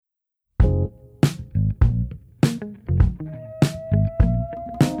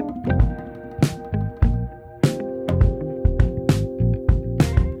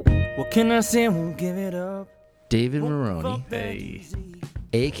Can I say I won't give it up? David Moroney, Hey.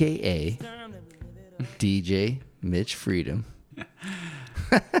 a.k.a. DJ Mitch Freedom. It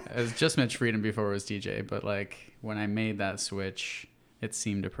was just Mitch Freedom before it was DJ, but like when I made that switch, it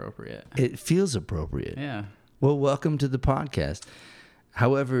seemed appropriate. It feels appropriate. Yeah. Well, welcome to the podcast.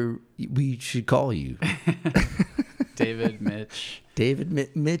 However, we should call you. David, Mitch.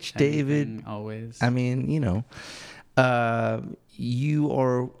 David, Mitch, David. Always. I mean, you know, you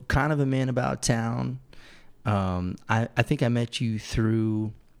are kind of a man about town. I think I met you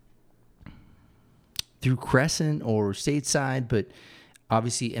through Crescent or Stateside, but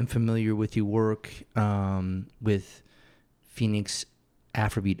obviously am familiar with your work with Phoenix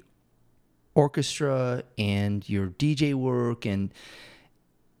Afrobeat Orchestra and your DJ work, and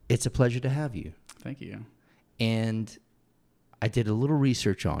it's a pleasure to have you. Thank you. And I did a little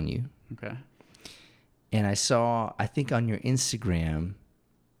research on you. Okay. And I saw, I think on your Instagram,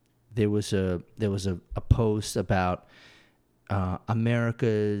 there was a post about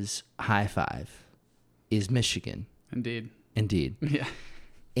America's high five is Michigan. Indeed. Yeah.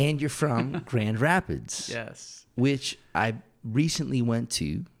 And you're from Grand Rapids. Yes. Which I recently went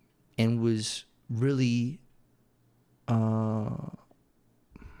to and was really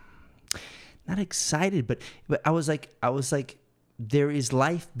not excited, but I was like, there is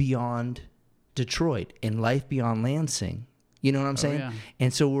life beyond Detroit and life beyond Lansing. You know what I'm saying? Yeah.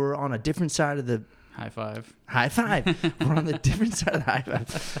 And so we're on a different side of the High five. high five. We're on the different side of the high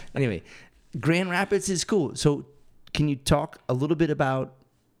five. Anyway, Grand Rapids is cool. So can you talk a little bit about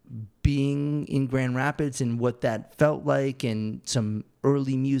being in Grand Rapids and what that felt like and some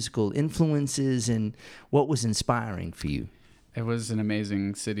early musical influences and what was inspiring for you? It was an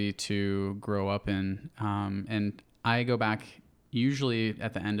amazing city to grow up in. And I go back usually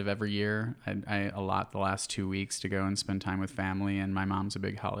at the end of every year. I allot the last 2 weeks to go and spend time with family, and my mom's a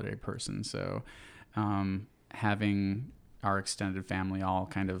big holiday person. So having our extended family all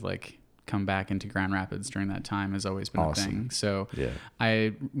kind of like come back into Grand Rapids during that time has always been Awesome. a thing. So Yeah.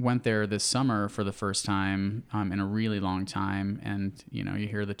 I went there this summer for the first time in a really long time. And, you know, you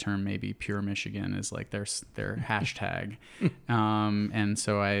hear the term maybe pure Michigan is like their hashtag. And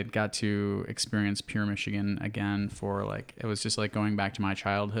so I got to experience pure Michigan again for like, it was just like going back to my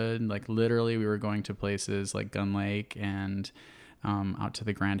childhood. Like literally we were going to places like Gun Lake and out to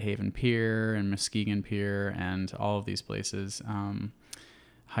the Grand Haven Pier and Muskegon Pier and all of these places.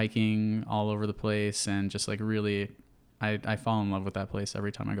 Hiking all over the place, and just like really, I fall in love with that place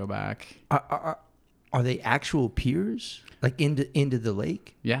every time I go back. Are they actual piers? Like into the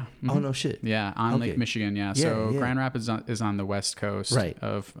lake? Yeah. Mm-hmm. Oh, no shit. Yeah, on Okay. Lake Michigan. Yeah. Yeah, So yeah. Grand Rapids is on the west coast Right.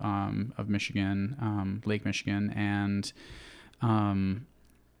 of Michigan, Lake Michigan, and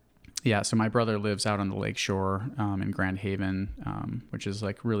yeah. So my brother lives out on the lake shore in Grand Haven, which is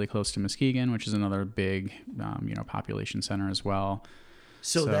like really close to Muskegon, which is another big population center as well.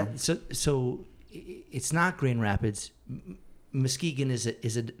 So it's not Grand Rapids. Muskegon is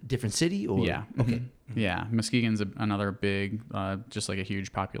a different city, or yeah. Okay. Mm-hmm. Yeah. Muskegon's another big, just like a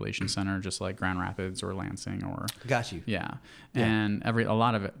huge population center, just like Grand Rapids or Lansing or. Got you. Yeah. Yeah. And a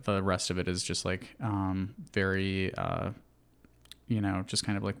lot of it, the rest of it is just like very, just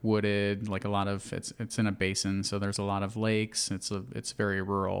kind of like wooded. Like a lot of it's in a basin, so there's a lot of lakes. It's very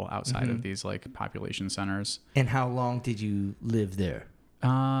rural outside of these like population centers. And how long did you live there?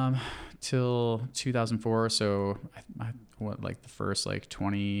 Till 2004. So the first like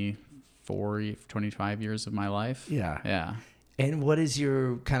 25 years of my life. Yeah. Yeah. And what is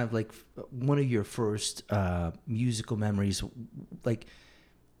your kind of like one of your first musical memories? Like,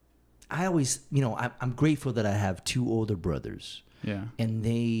 I always, I'm grateful that I have two older brothers. Yeah. And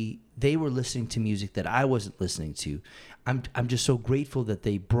they were listening to music that I wasn't listening to. I'm just so grateful that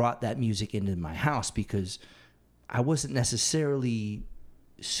they brought that music into my house, because I wasn't necessarily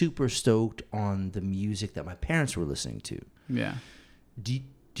super stoked on the music that my parents were listening to. Yeah. Did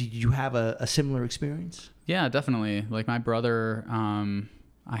you have a similar experience? Yeah, definitely. Like my brother,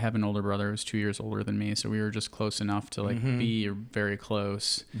 I have an older brother who's 2 years older than me, so we were just close enough to like be very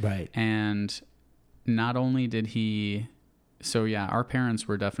close. Right. And not only did he, so yeah, our parents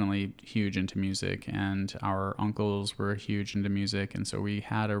were definitely huge into music, and our uncles were huge into music, and so we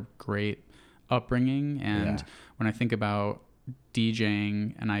had a great upbringing. And Yeah. when I think about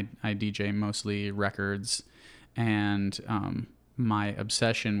DJing, and I DJ mostly records, and my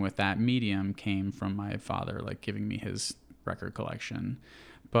obsession with that medium came from my father, like giving me his record collection.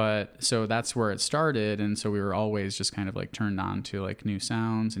 But so that's where it started, and so we were always just kind of like turned on to like new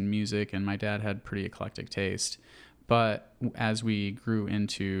sounds and music, and my dad had pretty eclectic taste. But as we grew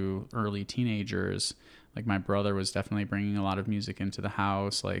into early teenagers, like my brother was definitely bringing a lot of music into the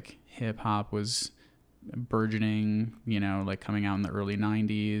house. Like hip hop was burgeoning, like coming out in the early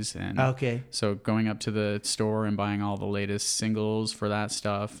 90s. And Okay. so going up to the store and buying all the latest singles for that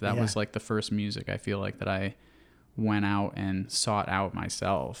stuff, that was like the first music I feel like that I went out and sought out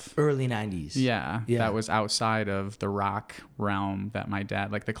myself. Early 90s. Yeah. That was outside of the rock realm that my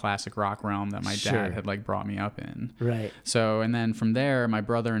dad, like the classic rock realm that my dad had like brought me up in. Right. So, and then from there, my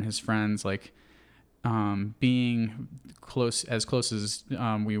brother and his friends, like, being close as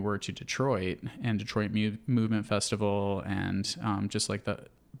we were to Detroit and Detroit Movement Festival, and just like the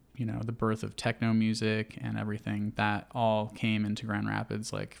birth of techno music and everything, that all came into Grand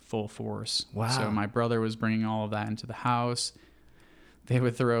Rapids like full force. Wow. So my brother was bringing all of that into the house. They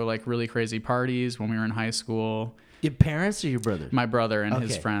would throw like really crazy parties when we were in high school. Your parents or your brother? My brother and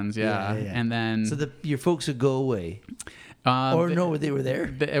his friends, yeah. And then so your folks would go away. No, they were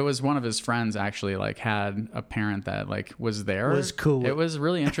there. It was one of his friends actually, like had a parent that like was there. It was cool. It was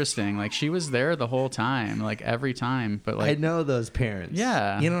really interesting. Like she was there the whole time, like every time. But like I know those parents.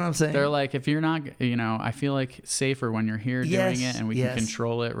 Yeah, you know what I'm saying. They're like, if you're not, I feel like safer when you're here doing it, and we can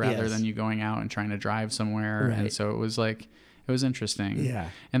control it rather than you going out and trying to drive somewhere. Right. And so it was like, it was interesting. Yeah.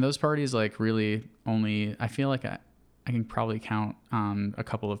 And those parties like really only, I feel like I can probably count on a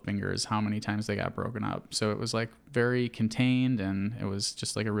couple of fingers how many times they got broken up. So it was like very contained, and it was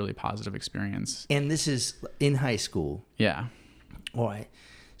just like a really positive experience. And this is in high school. Yeah. All right.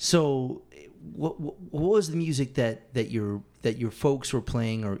 So what was the music that your folks were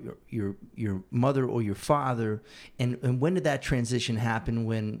playing, or your mother or your father, and when did that transition happen,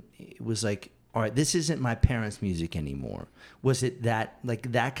 when it was like, all right, this isn't my parents' music anymore? Was it that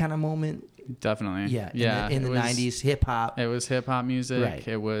kind of moment? Definitely. Yeah. Yeah. In the 90s, hip hop. It was hip hop music. Right.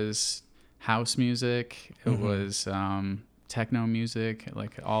 It was house music. It was techno music,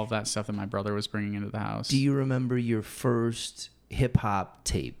 like all of that stuff that my brother was bringing into the house. Do you remember your first hip hop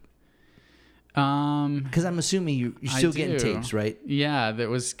tape? Because I'm assuming you're still getting tapes, right? Yeah, that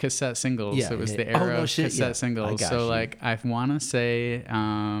was cassette singles. Yeah, it was the era of cassette singles. So like I want to say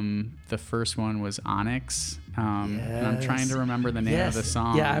the first one was Onyx. And I'm trying to remember the name of the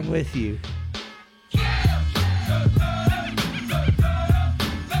song. Yeah, I'm with you.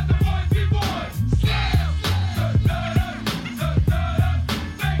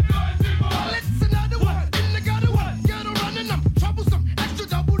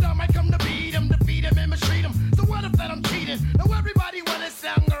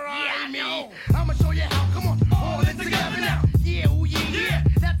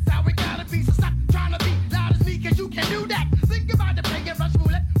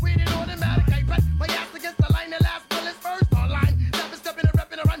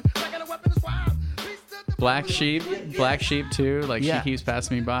 Black Sheep too. Like she keeps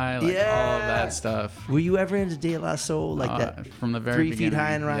passing me by. Like all of that stuff. Were you ever into De La Soul, like that? From the very 3 beginning. Feet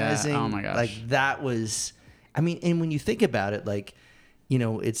High and Rising. Yeah. Oh my gosh. Like that was. I mean, and when you think about it, like,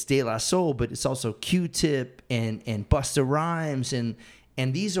 it's De La Soul, but it's also Q-Tip and Busta Rhymes, and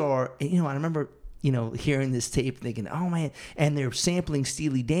these are, I remember hearing this tape thinking, oh man, and they're sampling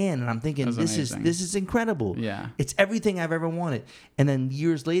Steely Dan, and I'm thinking this is incredible. Yeah. It's everything I've ever wanted. And then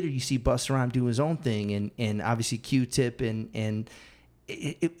years later you see Busta Rhymes do his own thing, and obviously Q-Tip, and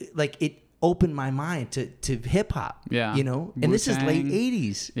it opened my mind to hip hop. Yeah. And Wu-Tang. this is late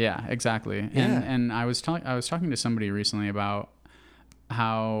 80s. Yeah, exactly. Yeah. And I was talking to somebody recently about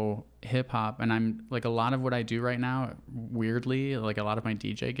how hip hop, and I'm like, a lot of what I do right now, weirdly, like a lot of my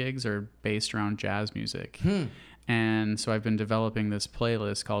DJ gigs are based around jazz music. And so I've been developing this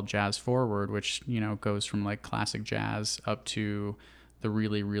playlist called Jazz Forward, which, goes from like classic jazz up to the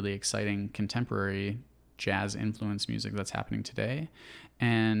really, really exciting contemporary jazz influence music that's happening today.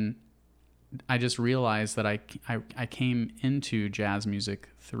 And I just realized that I came into jazz music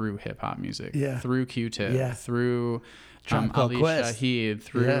through hip hop music, through Q-Tip, through Ali Shaheed,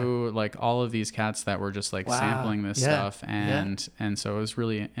 through like all of these cats that were just like sampling this stuff. And so it was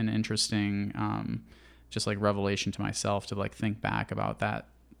really an interesting, just like revelation to myself to like think back about that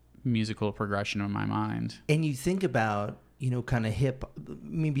musical progression in my mind. And you think about, kind of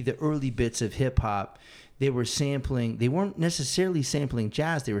maybe the early bits of hip hop, they weren't necessarily sampling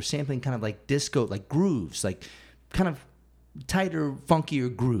jazz. They were sampling kind of like disco, like grooves, like kind of tighter,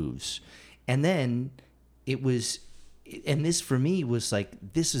 funkier grooves. And then it was, and this for me was like,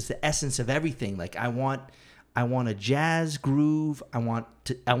 this is the essence of everything. Like I want a jazz groove. I want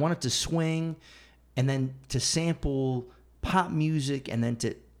it to swing, and then to sample pop music, and then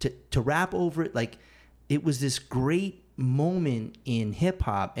to rap over it. Like it was this great moment in hip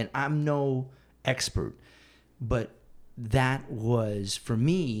hop, and I'm no expert, but that was for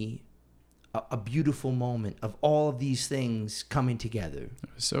me a beautiful moment of all of these things coming together.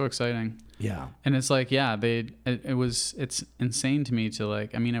 It was so exciting. Yeah. And it's like, yeah, it's insane to me to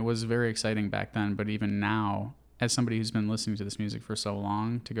like, I mean, it was very exciting back then, but even now, as somebody who's been listening to this music for so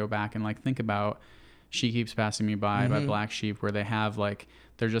long, to go back and like think about She Keeps Passing Me By Black Sheep, where they have like,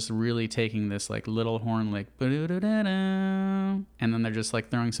 they're just really taking this like little horn, like, and then they're just like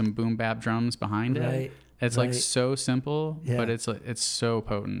throwing some boom bap drums behind it. It's like so simple, but it's so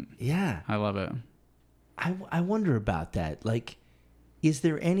potent. Yeah. I love it. I wonder about that. Like, is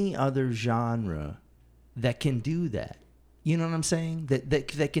there any other genre that can do that? You know what I'm saying?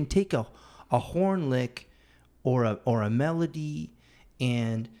 That can take a horn lick or a melody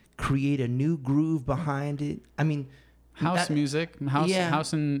and create a new groove behind it. I mean, house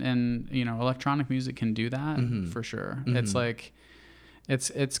and you know, electronic music can do that for sure. It's like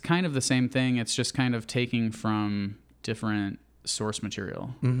it's kind of the same thing. It's just kind of taking from different source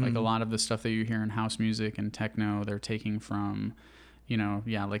material. Like a lot of the stuff that you hear in house music and techno, they're taking from, you know,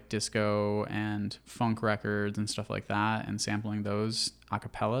 like disco and funk records and stuff like that, and sampling those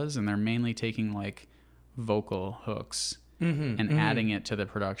acapellas, and they're mainly taking like vocal hooks and adding it to the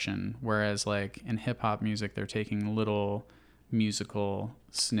production. Whereas like in hip hop music, they're taking little musical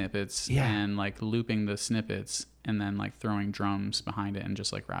snippets and like looping the snippets and then like throwing drums behind it and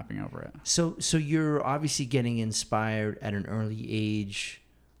just like rapping over it. So you're obviously getting inspired at an early age,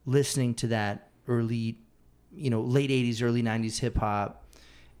 listening to that early, you know, late 80s, early 90s hip hop.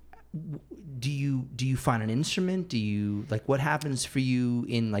 Do you find an instrument? Do you like, what happens for you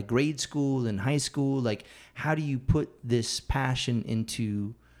in like grade school and high school? Like, how do you put this passion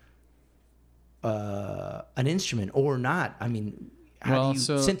into an instrument or not? I mean, how do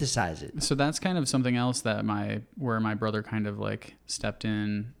you synthesize it? So that's kind of something else that where my brother kind of like stepped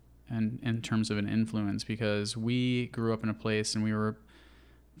in, and in terms of an influence, because we grew up in a place and we were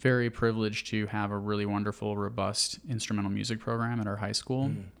very privileged to have a really wonderful, robust instrumental music program at our high school.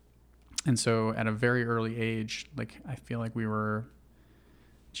 And so at a very early age, like I feel like we were,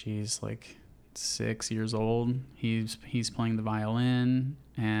 like 6 years old, he's playing the violin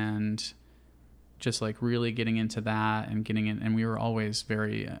and just like really getting into that and getting in. And we were always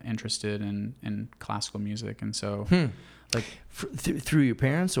very interested in classical music. And so like through your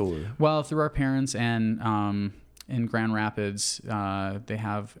parents or? Well, through our parents, and in Grand Rapids, they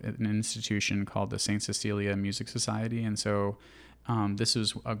have an institution called the St. Cecilia Music Society. And so this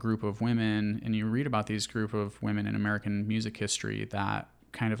is a group of women, and you read about these group of women in American music history that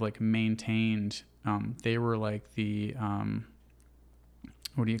kind of like maintained, they were like the,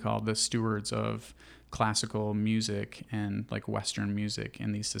 the stewards of classical music and like Western music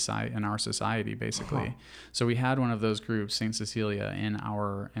in our society, basically. So we had one of those groups, St. Cecilia,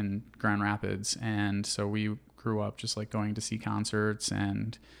 in Grand Rapids. And so we grew up just like going to see concerts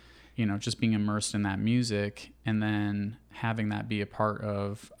and, you know, just being immersed in that music, and then having that be a part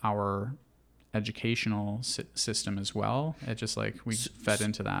of our educational system as well. It just like we fed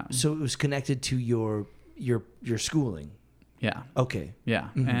into that. So it was connected to your schooling. Yeah. Okay. Yeah.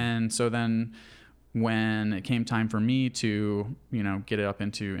 And so then when it came time for me to, you know, get it up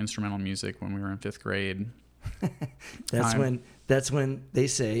into instrumental music when we were in 5th grade, that's when they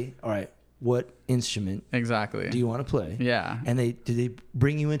say, all right, what instrument exactly do you want to play? Yeah. And did they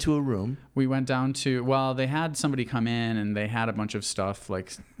bring you into a room? We went down to, well, they had somebody come in and they had a bunch of stuff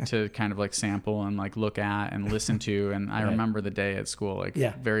like to kind of like sample and like look at and listen to. And I remember the day at school like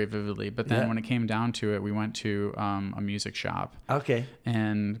very vividly. But then when it came down to it, we went to a music shop. Okay.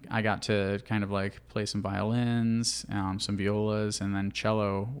 And I got to kind of like play some violins, some violas, and then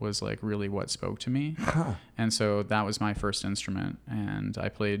cello was like really what spoke to me. And so that was my first instrument. And I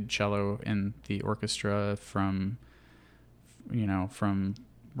played cello in the orchestra from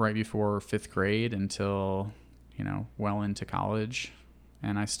right before 5th grade until, you know, well into college.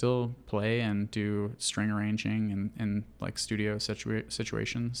 And I still play and do string arranging in like studio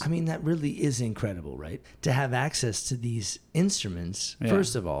situations. I mean, that really is incredible, right? To have access to these instruments,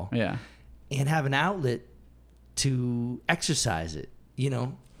 first of all. Yeah. And have an outlet to exercise it, you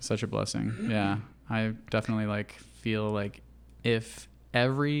know? Such a blessing. Yeah. I definitely like feel like I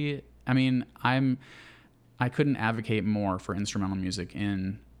couldn't advocate more for instrumental music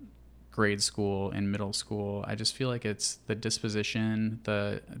in grade school, in middle school. I just feel like it's the disposition,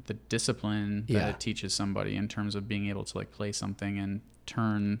 the discipline that it teaches somebody in terms of being able to like play something and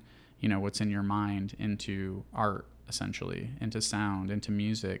turn, you know, what's in your mind into art, essentially, into sound, into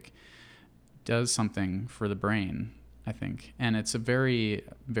music, does something for the brain, I think. And it's a very,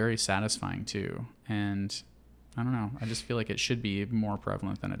 very satisfying too. And I don't know. I just feel like it should be more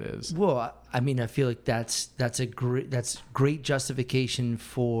prevalent than it is. Well, I mean, I feel like that's great justification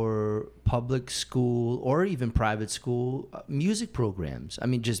for public school or even private school music programs. I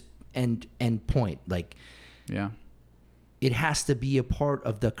mean, just end point. Like, Yeah. it has to be a part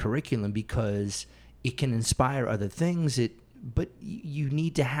of the curriculum because it can inspire other things. But you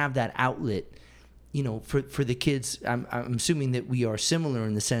need to have that outlet, you know, for the kids. I'm assuming that we are similar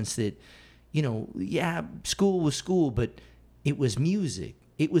in the sense that, you know, yeah, school was school, but it was music.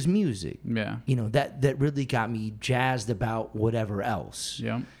 It was music. Yeah. You know, that really got me jazzed about whatever else.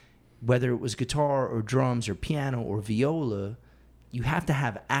 Yeah. Whether it was guitar or drums or piano or viola, you have to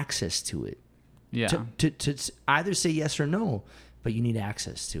have access to it. Yeah. To either say yes or no, but you need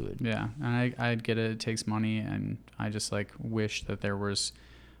access to it. Yeah. And I get it. It takes money. And I just like wish that there was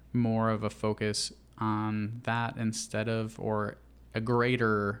more of a focus on that instead of, or a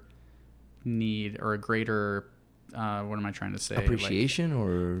greater need or a greater, what am I trying to say? Appreciation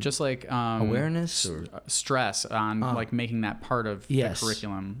or just like awareness or stress on like making that part of Yes. the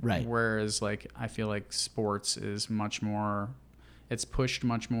curriculum. Right. Whereas like I feel like sports is much more, it's pushed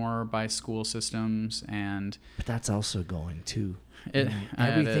much more by school systems, and but that's also going too. it,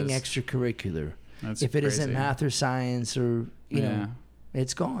 Everything it is. extracurricular. That's if it crazy. isn't math or science or you Yeah. know,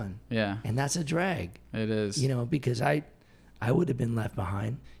 it's gone. Yeah, And that's a drag. it is. You know, because I would have been left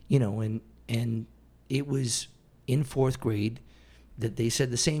behind, you know, and it was in 4th grade that they said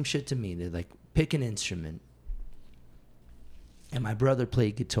the same shit to me. They're like, pick an instrument. And my brother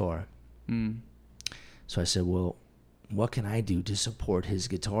played guitar. Mm. So I said, well, what can I do to support his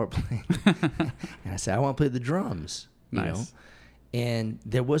guitar playing? And I said, I want to play the drums, you know. Nice. And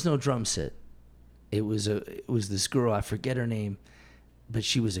there was no drum set. It was this girl, I forget her name, but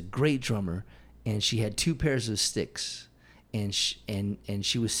she was a great drummer, and she had 2 pairs of sticks, and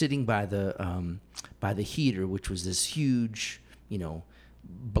she was sitting by the heater, which was this huge, you know,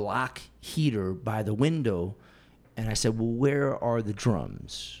 block heater by the window. And I said, well, where are the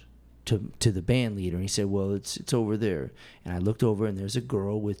drums to the band leader? And he said, well, it's over there. And I looked over, and there's a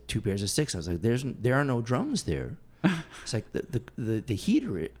girl with 2 pairs of sticks. I was like, there are no drums there. It's like the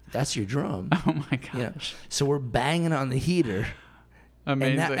heater, that's your drum. Oh my gosh. You know? So we're banging on the heater.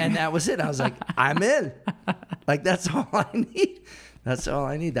 Amazing. And that was it. I was like, I'm in. Like, that's all I need. That's all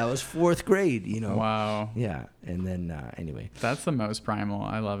I need. That was 4th grade, you know. Wow. Yeah. And then anyway, That's the most primal.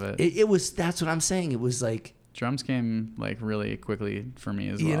 I love it. it was. That's what I'm saying. It was like, Drums came like really quickly for me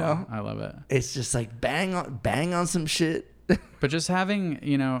as well. You know? I love it. it's just like bang on some shit. But just having,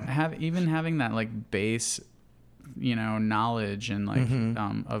 you know, having that like base, you know, knowledge and like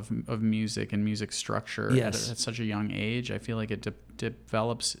of music and music structure Yes. at such a young age, I feel like it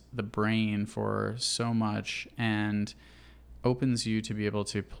develops the brain for so much and opens you to be able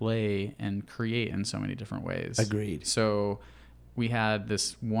to play and create in so many different ways. Agreed. So we had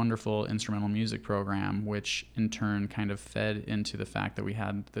this wonderful instrumental music program, which in turn kind of fed into the fact that we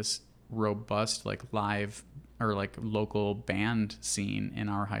had this robust like live or like local band scene in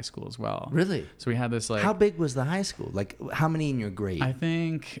our high school as well. Really? So we had this like, How big was the high school? Like, how many in your grade? I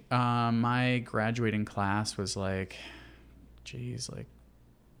think my graduating class was like, like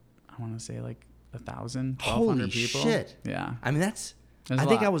I want to say like 1,000, 1,200 Holy people. shit. Yeah. I mean, that's. It was I a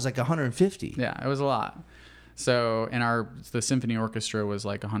think lot. I was like 150. Yeah, it was a lot. So the symphony orchestra was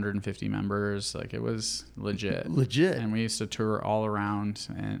like 150 members. Like it was legit. Legit. And we used to tour all around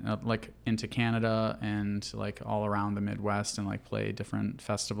and like into Canada and like all around the Midwest and like play different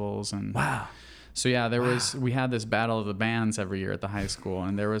festivals and Wow. So yeah, we had this battle of the bands every year at the high school,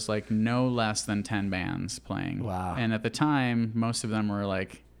 and there was like no less than 10 bands playing. Wow. And at the time, most of them were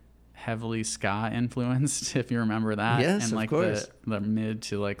like heavily ska influenced, if you remember that. Yes, and of like course. the mid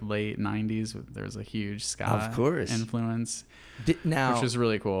to like late 90s, there was a huge ska Of course. influence, Now, which was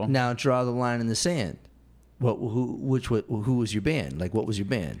really cool. Now draw the line in the sand. Who was your band? Like, what was your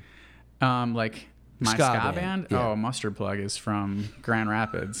band? Like my Ska ska band, band? yeah. Oh, Mustard Plug is from Grand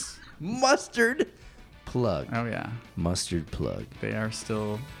Rapids. Mustard Plug. Oh yeah, Mustard Plug. they are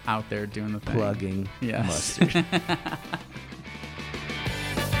still out there doing the thing. Plugging Yes. mustard.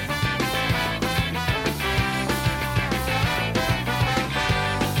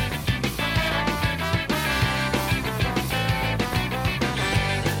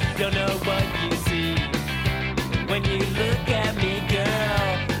 Don't know what you see when you look at me,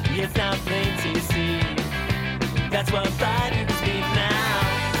 girl. It's not plain to see. That's what frightens me now.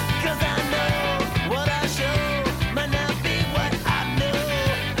 'Cause I know what I show might not be what I know.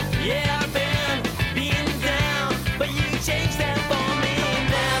 Yeah, I've been being down, but you changed that for me.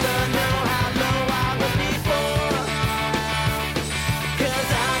 Never know how low I was before. 'Cause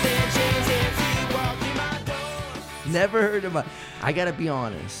I've been changing to walk through my door. Never heard of I gotta be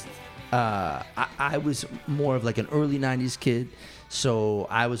honest. I was more of like an early '90s kid, so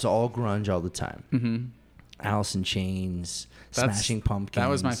I was all grunge all the time. Mm-hmm. Alice in Chains, Smashing Pumpkins. That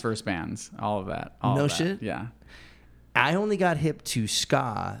was my first bands. All of that. All No of that. shit? Yeah. I only got hip to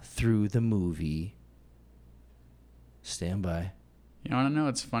ska through the movie Stand By. You want to know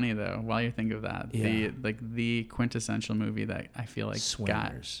what's funny though? While you think of that, Yeah. the quintessential movie that I feel like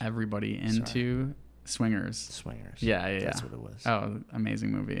Swingers. got everybody into Swingers. Swingers. Yeah. That's what it was. Oh,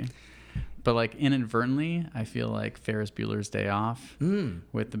 amazing movie. But like inadvertently, I feel like Ferris Bueller's Day Off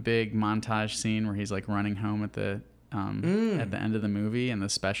with the big montage scene where he's like running home at the end of the movie and the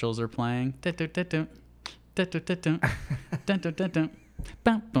specials are playing.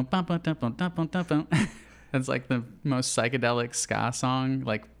 It's like the most psychedelic ska song,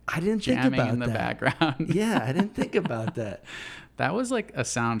 like I didn't think jamming about in the that. background. Yeah, I didn't think about that. That was like a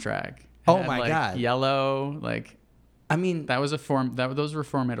soundtrack. Oh Had, my like, God. Yellow, like I mean, that was those were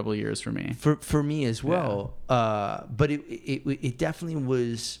formidable years for me. for me as well. But it definitely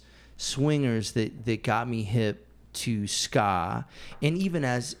was Swingers that got me hip to ska, and even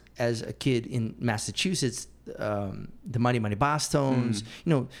as a kid in Massachusetts, the Mighty Mighty Bosstones.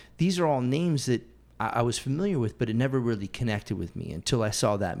 These are all names that I was familiar with, but it never really connected with me until I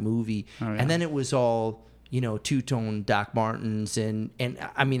saw that movie. Oh, yeah. And then it was all, two-tone Doc Martens. And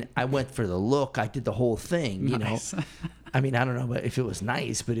I mean, I went for the look. I did the whole thing, Nice. I mean, I don't know if it was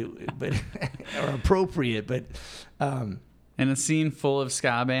nice, but or appropriate, but In a scene full of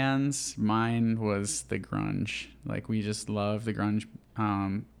ska bands, mine was the grunge. Like we just loved the grunge.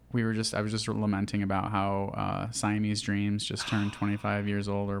 I was just lamenting about how Siamese Dreams just turned 25 years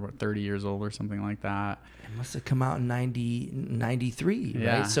old or 30 years old or something like that. it must have come out in 93,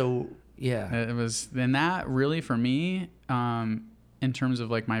 Yeah. right? So, yeah. It was, and that really for me, in terms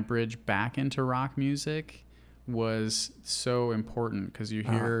of like my bridge back into rock music, was so important because you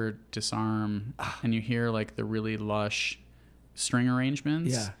hear Disarm and you hear like the really lush string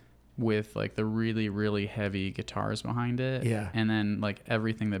arrangements. Yeah. With like the really, really heavy guitars behind it. Yeah. And then like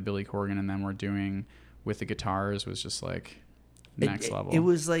everything that Billy Corgan and them were doing with the guitars was just like next level. It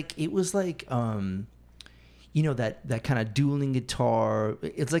was like that kind of dueling guitar.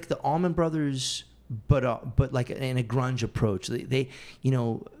 It's like the Allman Brothers, but like in a grunge approach. They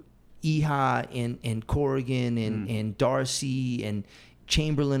Eha and Corrigan and Darcy and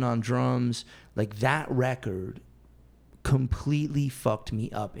Chamberlain on drums. Like that record completely fucked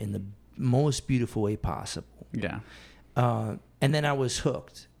me up in the most beautiful way possible. Yeah. And then I was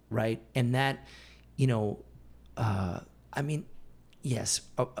hooked, right? And that, I mean, yes,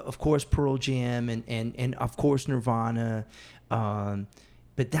 of course Pearl Jam and of course Nirvana,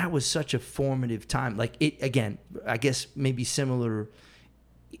 but that was such a formative time. Like it again, I guess maybe similar.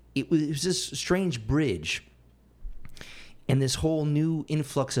 It was this strange bridge, and this whole new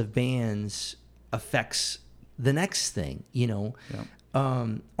influx of bands affects the next thing, Yep.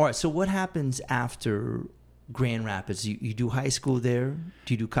 All right, so what happens after Grand Rapids? You do high school there?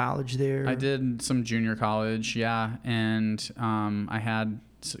 Do you do college there? I did some junior college, yeah. And I had,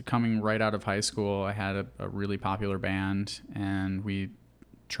 coming right out of high school, I had a really popular band, and we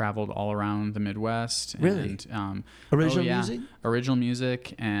traveled all around the Midwest. Really? And, Original music? Original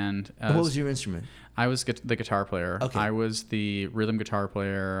music. And what was your instrument? I was the guitar player. Okay. I was the rhythm guitar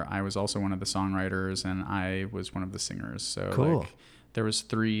player. I was also one of the songwriters, and I was one of the singers. So Cool. like, there was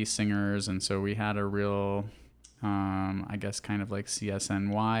 3 singers, and so we had a real, I guess, kind of like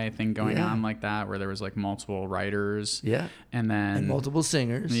CSNY thing going on like that, where there was like multiple writers. Yeah. And then And multiple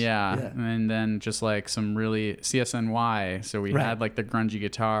singers. Yeah. And then just like some really CSNY. So we Right. had like the grungy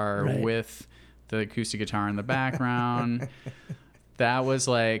guitar Right. with the acoustic guitar in the background. That was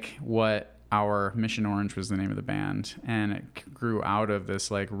like what our Mission Orange was the name of the band. And it grew out of this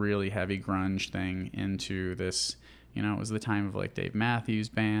like really heavy grunge thing into this, it was the time of like Dave Matthews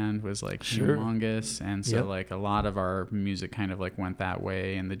Band was like humongous. And so like a lot of our music kind of like went that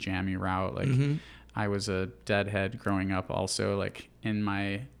way in the jammy route. Like I was a Deadhead growing up also. Like in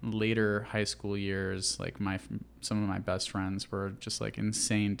my later high school years, like some of my best friends were just like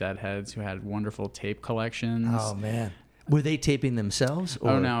insane Deadheads who had wonderful tape collections. Oh man. Were they taping themselves?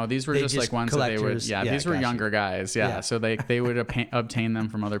 Or Oh no, these were just like ones that they would. collectors? Yeah, these were gotcha. younger guys. Yeah, so they would obtain them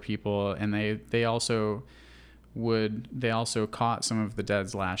from other people, and they also caught some of the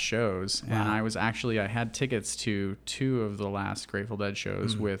Dead's last shows. Wow. And I had tickets to 2 of the last Grateful Dead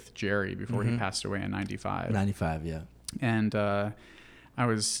shows with Jerry before he passed away in 95. 95, yeah. And I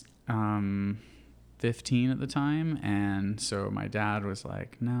was 15 at the time, and so my dad was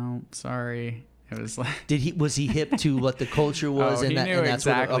like, "No, sorry." It was like, Was he hip to what the culture was? he and knew that's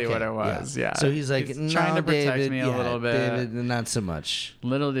exactly what it was. Yeah. So he's like, He's no, trying to protect David, me a little bit. David, not so much.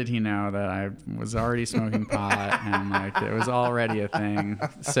 Little did he know that I was already smoking pot and like it was already a thing.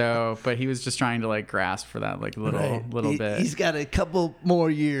 So, but he was just trying to like grasp for that like little bit. He's got a couple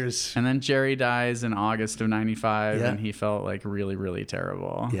more years. And then Jerry dies in August of '95, Yeah. and he felt like really, really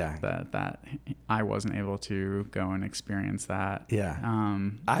terrible. Yeah. That I wasn't able to go and experience that. Yeah.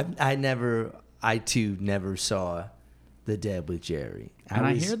 I too never saw The Dead with Jerry.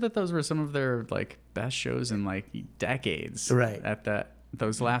 I hear that those were some of their like best shows in like decades. Right. At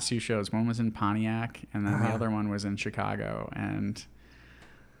those last two shows, one was in Pontiac, and then the other one was in Chicago, and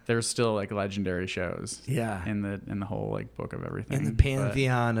there's still like legendary shows. Yeah. In the whole like book of everything. in the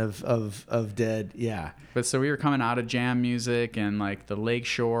pantheon of Dead. Yeah. But so we were coming out of jam music, and like the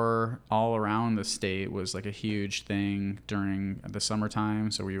lakeshore all around the state was like a huge thing during the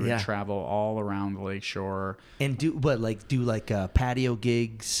summertime. So we would travel all around the lakeshore And do patio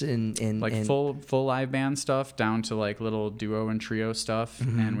gigs and like full live band stuff down to like little duo and trio stuff.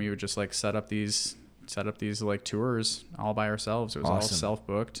 And we would just like set up these like tours all by ourselves. It was all Awesome.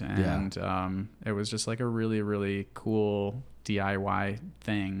 self-booked, and it was just like a really, really cool DIY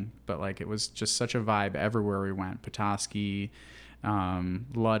thing. But like it was just such a vibe everywhere we went. Petoskey,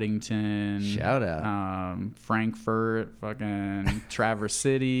 Ludington, shout out, Frankfurt, fucking Traverse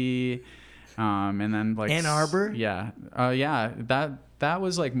City, and then like Ann Arbor. That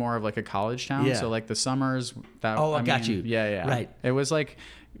was like more of like a college town. Yeah. So like the summers. I got you. Yeah. Right. It was like.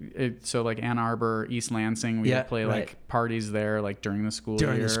 So like Ann Arbor, East Lansing, we would play like parties there like during the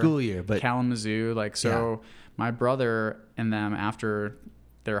school year. But Kalamazoo, like my brother and them after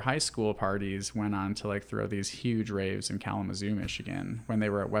their high school parties went on to like throw these huge raves in Kalamazoo, Michigan when they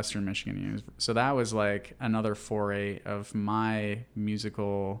were at Western Michigan University. So that was like another foray of my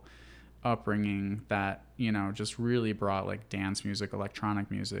musical upbringing that, you know, just really brought like dance music, electronic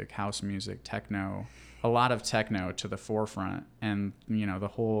music, house music, techno, a lot of techno to the forefront. And, you know, the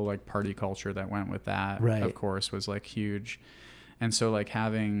whole like party culture that went with that, of course, was like huge. And so like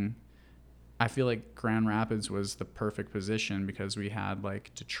I feel like Grand Rapids was the perfect position because we had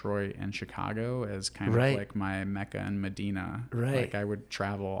like Detroit and Chicago as kind of like my Mecca and Medina. Like I would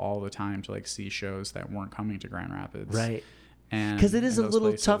travel all the time to like see shows that weren't coming to Grand Rapids. Because it is a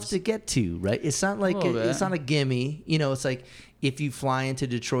little tough to get to, right? It's not like it's not a gimme. You know, it's like if you fly into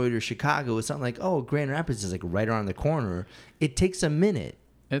Detroit or Chicago, it's not like, oh, Grand Rapids is like right around the corner. It takes a minute.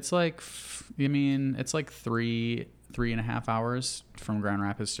 It's like, it's like 3.5 hours from Grand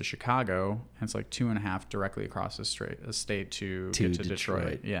Rapids to Chicago, and it's like 2.5 directly across the state to get to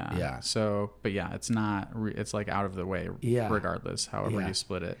Detroit. Yeah. So, but yeah, it's not. It's like out of the way. Regardless, however you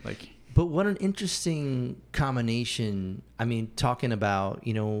split it, like. But what an interesting combination. I mean, talking about,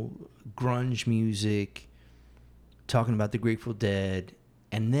 you know, grunge music, talking about the Grateful Dead,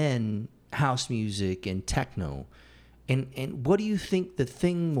 and then house music and techno. And what do you think the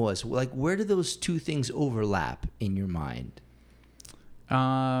thing was? Like, where do those two things overlap in your mind?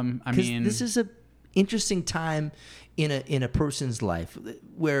 I mean, this is a interesting time in a person's life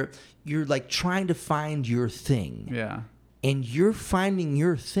where you're like trying to find your thing. Yeah. And you're finding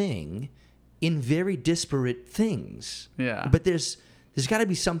your thing in very disparate things. Yeah. But there's got to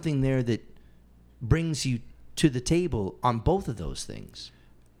be something there that brings you to the table on both of those things.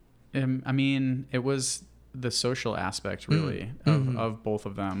 I mean, it was the social aspect really of both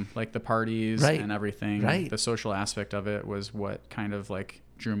of them, like the parties and everything. The social aspect of it was what kind of like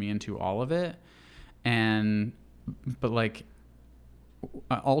drew me into all of it. But like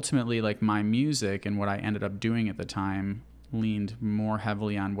ultimately, like my music and what I ended up doing at the time leaned more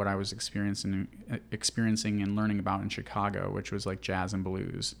heavily on what I was experiencing and learning about in Chicago, which was like jazz and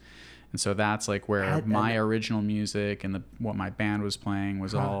blues. And so that's like where my original music and what my band was playing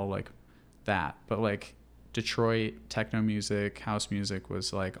was all like that. But like Detroit techno music, house music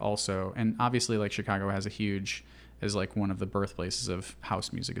was like also, and obviously like Chicago is like one of the birthplaces of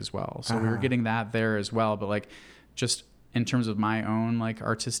house music as well. So we were getting that there as well. But like just in terms of my own like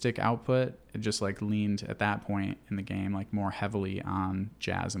artistic output, it just like leaned at that point in the game like more heavily on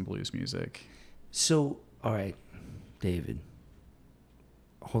jazz and blues music. So, all right, David,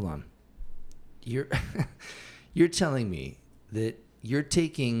 hold on. You're telling me that you're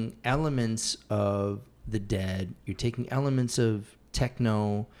taking elements of the Dead, you're taking elements of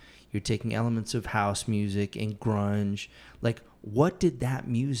techno, you're taking elements of house music and grunge. Like, what did that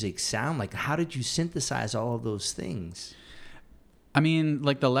music sound like? How did you synthesize all of those things? I mean,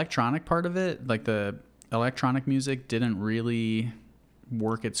 like the electronic part of it, like the electronic music didn't really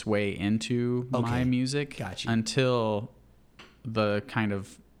work its way into my music until the kind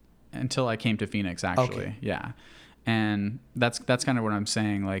of until I came to Phoenix, actually. Okay. Yeah. And that's kind of what I'm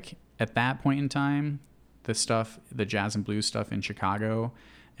saying. Like at that point in time, the jazz and blues stuff in Chicago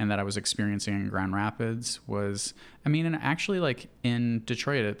and that I was experiencing in Grand Rapids was, I mean, and actually like in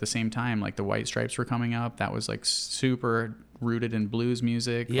Detroit at the same time, like the White Stripes were coming up. That was like super rooted in blues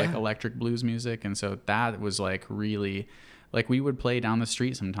music, like electric blues music. And so that was like really, like we would play down the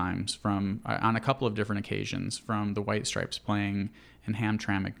street sometimes from, on a couple of different occasions, from the White Stripes playing in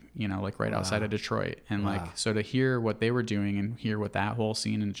Hamtramck, you know, like right outside of Detroit. And like, so to hear what they were doing and hear what that whole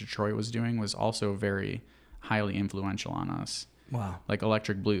scene in Detroit was doing was also very highly influential on us. Wow. Like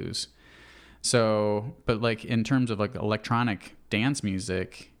electric blues. So, but like in terms of like electronic dance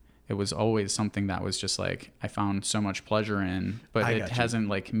music, it was always something that was just like I found so much pleasure in, but it hasn't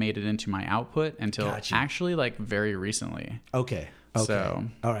like made it into my output until actually like very recently. Okay. So,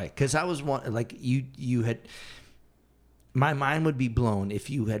 all right, because I was like you had. My mind would be blown if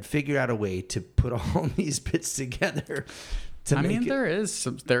you had figured out a way to put all these bits together. I mean, there is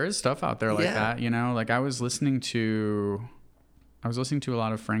stuff out there like that, you know. Like I was listening to a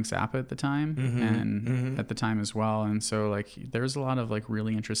lot of Frank Zappa at the time, and at the time as well. And so like there's a lot of like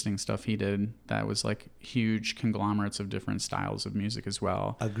really interesting stuff he did that was like huge conglomerates of different styles of music as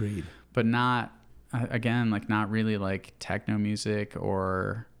well. Agreed. But not, again, like not really like techno music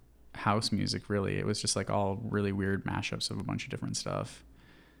or house music really. It was just like all really weird mashups of a bunch of different stuff.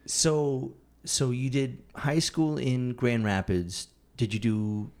 So you did high school in Grand Rapids. Did you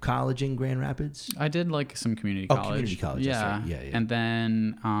do college in Grand Rapids? I did like some community college. Community college. Yeah. Yeah. And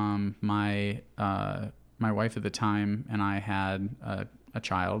then my wife at the time and I had a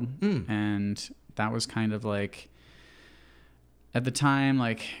child, and that was kind of like at the time,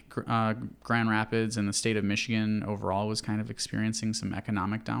 like Grand Rapids and the state of Michigan overall was kind of experiencing some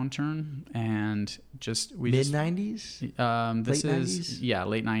economic downturn, and mid-90s. This late is 90s?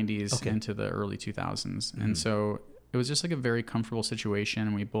 Late 90s into the early 2000s, and so it was just like a very comfortable situation,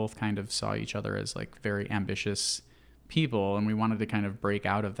 and we both kind of saw each other as like very ambitious people, and we wanted to kind of break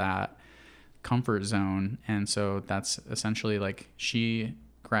out of that comfort zone, and so that's essentially like she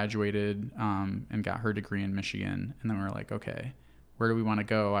graduated and got her degree in Michigan, and then we were like, okay, where do we want to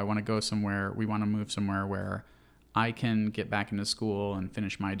go? I want to go somewhere. We want to move somewhere where I can get back into school and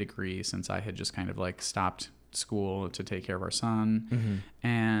finish my degree, since I had just kind of like stopped school to take care of our son.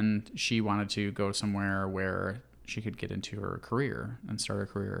 And she wanted to go somewhere where she could get into her career and start a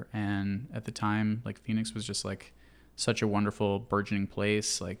career. And at the time, like Phoenix was just like such a wonderful burgeoning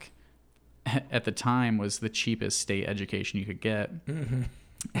place. Like at the time was the cheapest state education you could get.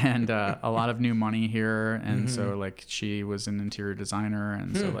 And a lot of new money here, and so like she was an interior designer,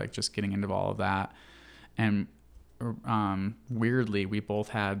 and so like just getting into all of that. And weirdly, we both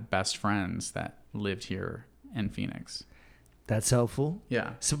had best friends that lived here in Phoenix. That's helpful.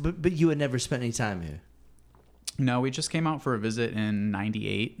 Yeah. So but you had never spent any time here? No, we just came out for a visit in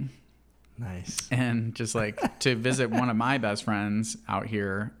 '98. Nice. And just like to visit one of my best friends out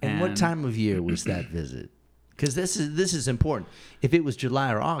here. And what time of year was that visit? Because this is important. If it was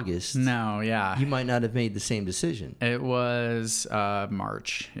July or August, you might not have made the same decision. It was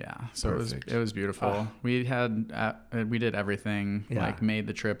March, So Perfect. it was beautiful. We did everything. Like made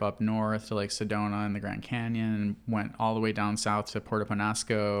the trip up north to like Sedona and the Grand Canyon, and went all the way down south to Puerto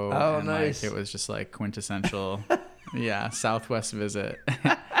Penasco. Oh, and nice! Like, it was just like quintessential, Southwest visit.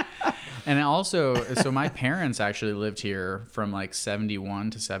 And also, so my parents actually lived here from like 71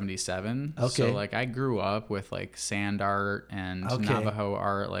 to 77. Okay. So like I grew up with like sand art and Navajo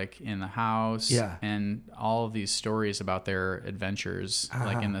art like in the house. Yeah. And all of these stories about their adventures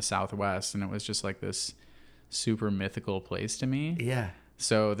like in the Southwest. And it was just like this super mythical place to me. Yeah.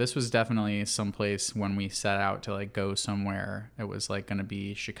 So this was definitely someplace when we set out to like go somewhere. It was like going to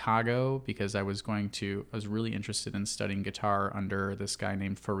be Chicago, because I was really interested in studying guitar under this guy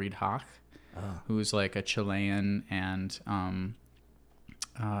named Farid Haq, who's like a Chilean and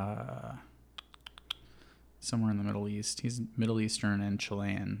somewhere in the Middle East. He's Middle Eastern and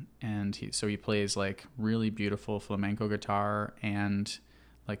Chilean, and he plays like really beautiful flamenco guitar and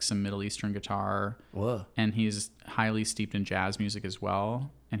like some Middle Eastern guitar. Whoa. And he's highly steeped in jazz music as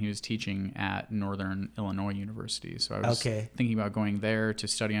well. And he was teaching at Northern Illinois University. So I was thinking about going there to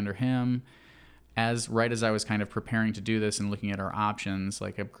study under him. Right as I was kind of preparing to do this and looking at our options,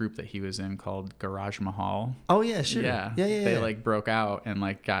 like a group that he was in called Garage Mahal. Oh yeah, sure. Yeah. They like broke out and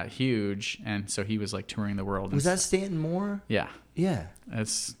like got huge. And so he was like touring the world. Was that Stanton Moore? Yeah. Yeah.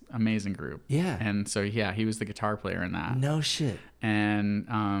 It's an amazing group. Yeah. And so, he was the guitar player in that. No shit.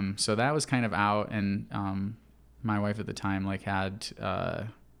 And so that was kind of out. And my wife at the time like had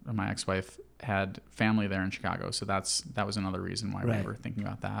my ex-wife had family there in Chicago. So that was another reason why we were thinking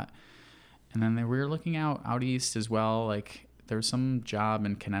about that. And then we were looking out east as well. Like there was some job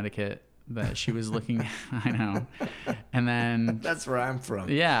in Connecticut that she was looking I know. And then That's where I'm from.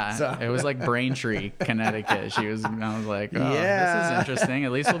 Yeah. So. It was like Braintree, Connecticut. I was like, oh, this is interesting.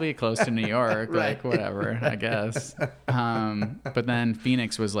 At least we'll be close to New York. Like whatever, I guess. But then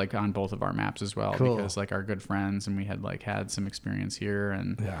Phoenix was like on both of our maps as well because like our good friends and we had like had some experience here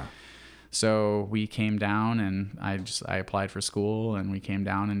and so we came down and I applied for school and we came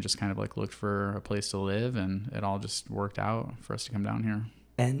down and just kind of like looked for a place to live and it all just worked out for us to come down here.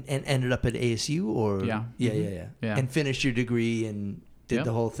 And ended up at ASU or yeah. And finished your degree and did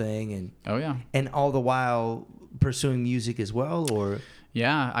the whole thing and and all the while pursuing music as well or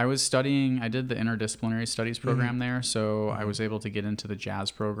I was studying. I did the interdisciplinary studies program there, so I was able to get into the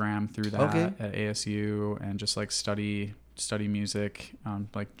jazz program through that at ASU and just like study music,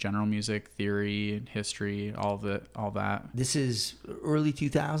 like general music theory, history, all that. This is early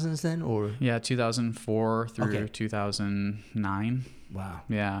 2000s then, or 2004 through 2009. Wow.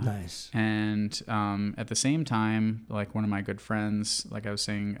 Yeah. Nice. And at the same time, like one of my good friends, like I was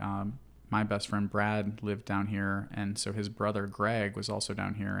saying, my best friend Brad lived down here, and so his brother Greg was also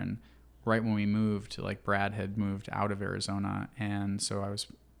down here. And right when we moved, like Brad had moved out of Arizona, and so I was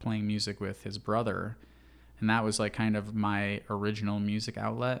playing music with his brother, and that was like kind of my original music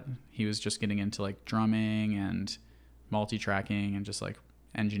outlet. He was just getting into like drumming and multi-tracking and just like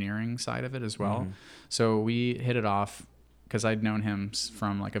engineering side of it as well. So we hit it off because I'd known him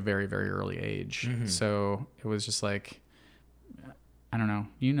from like a very, very early age. So it was just like, I don't know,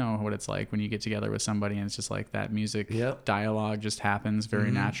 you know what it's like when you get together with somebody and it's just like that music dialogue just happens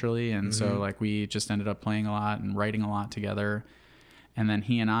very naturally. And so like we just ended up playing a lot and writing a lot together. And then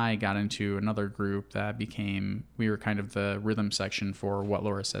he and I got into another group that we were kind of the rhythm section for What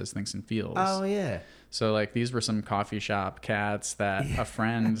Laura Says, Thinks and Feels. Oh, yeah. So like these were some coffee shop cats that a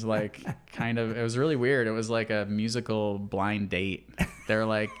friend like kind of, it was really weird. It was like a musical blind date. They're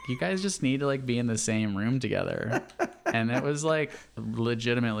like, you guys just need to like be in the same room together. And it was like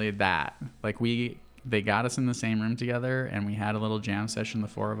legitimately that. Like they got us in the same room together and we had a little jam session, the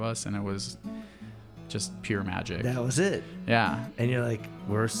four of us, and it was just pure magic. That was it. Yeah. And you're like,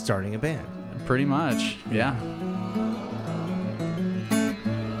 we're starting a band. Pretty much. Yeah.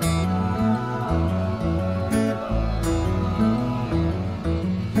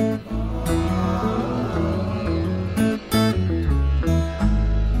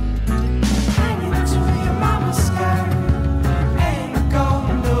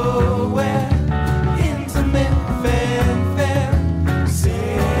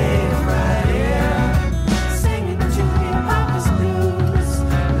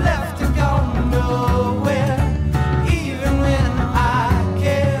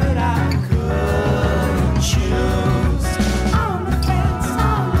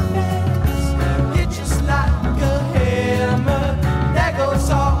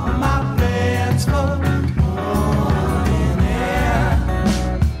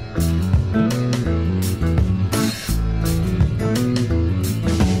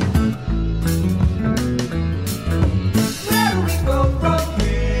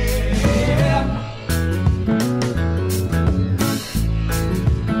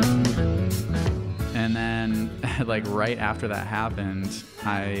 Like right after that happened,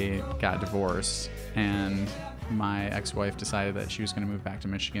 I got divorced and my ex-wife decided that she was going to move back to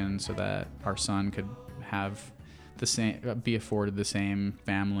Michigan so that our son could have be afforded the same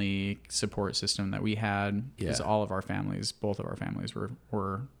family support system that we had, because all of our families, both of our families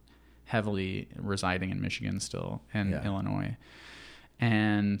were heavily residing in Michigan still and Illinois.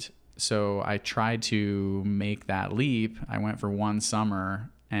 And so I tried to make that leap. I went for one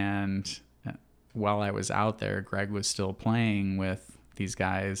summer, and while I was out there, Greg was still playing with these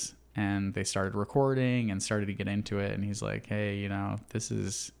guys, and they started recording and started to get into it. And he's like, hey, you know, this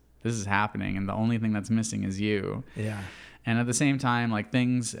is happening, and the only thing that's missing is you. Yeah. And at the same time, like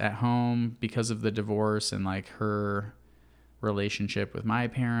things at home, because of the divorce and like her relationship with my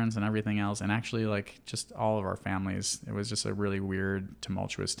parents and everything else, and actually like just all of our families, it was just a really weird,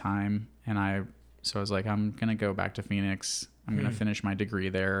 tumultuous time. And so I was like, I'm going to go back to Phoenix. I'm going to finish my degree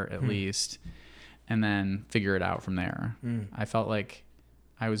there at least, and then figure it out from there. I felt like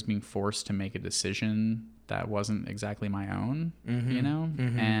I was being forced to make a decision that wasn't exactly my own, you know?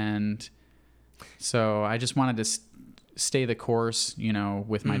 And so I just wanted to stay the course, you know,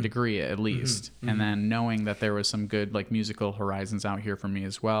 with my degree at least. And then knowing that there was some good like musical horizons out here for me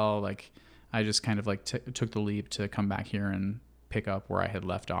as well. Like I just kind of like took the leap to come back here and pick up where I had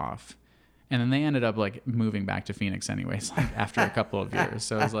left off. And then they ended up like moving back to Phoenix anyways, like after a couple of years.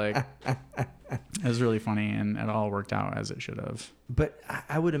 So it was like, it was really funny, and it all worked out as it should have. But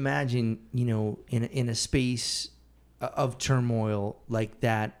I would imagine, in a space of turmoil like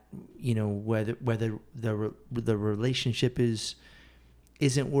that, whether the relationship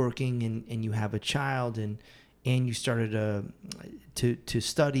isn't working, and you have a child, and you started to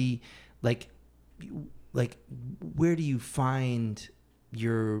study, like where do you find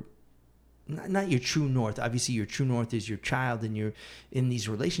your, not your true north? Obviously your true north is your child, and you're in these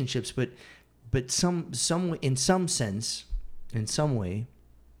relationships, but some in some sense, in some way,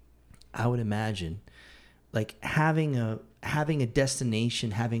 I would imagine, like having a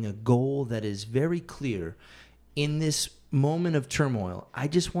destination, having a goal that is very clear in this moment of turmoil. I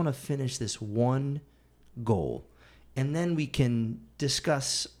just want to finish this one goal, and then we can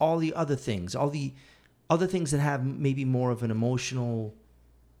discuss all the other things that have maybe more of an emotional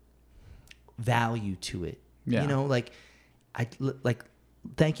value to it. Yeah.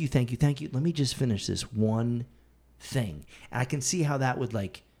 Thank you. Let me just finish this one thing. And I can see how that would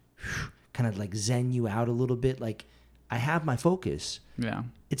like kind of like zen you out a little bit. Like, I have my focus. Yeah.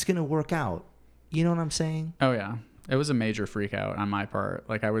 It's going to work out. You know what I'm saying? Oh yeah. It was a major freak out on my part.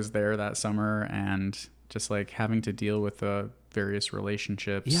 Like, I was there that summer, and just like having to deal with the various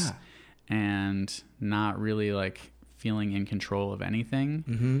relationships. Yeah. And not really like feeling in control of anything.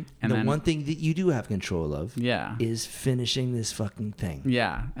 Mm-hmm. And the one thing that you do have control of, is finishing this fucking thing.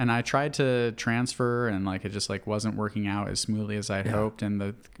 Yeah. And I tried to transfer, and like it just like wasn't working out as smoothly as I'd hoped. And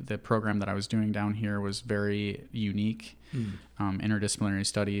the program that I was doing down here was very unique, interdisciplinary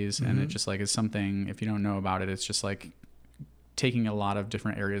studies. And it just like is something, if you don't know about it, it's just like taking a lot of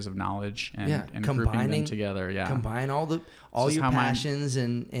different areas of knowledge and grouping them together. Yeah. Combine all your passions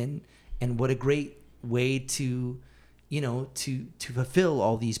and what a great way to fulfill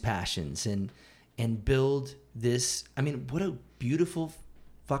all these passions and build this. I mean, what a beautiful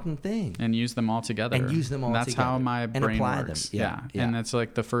fucking thing. And use them all together. That's how my brain works. Them. Yeah. And that's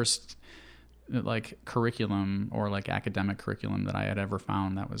like the first like curriculum or like academic curriculum that I had ever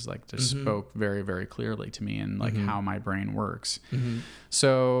found that was like just spoke very, very clearly to me and like how my brain works.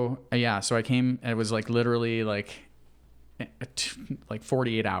 So so I came, it was like literally like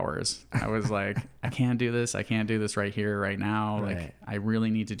 48 hours. I was like, I can't do this right here, right now. Right. Like, I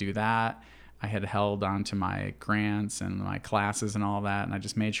really need to do that. I had held on to my grants and my classes and all that, and I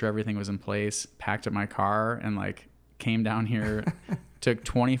just made sure everything was in place, packed up my car, and like came down here. Took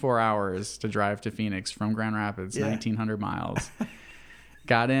 24 hours to drive to Phoenix from Grand Rapids, 1,900 miles.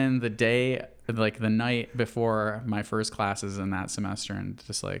 Got in the night before my first classes in that semester, and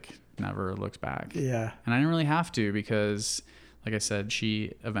just like never looked back. Yeah. And I didn't really have to, because like I said,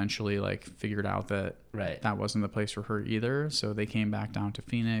 she eventually like figured out that that wasn't the place for her either. So they came back down to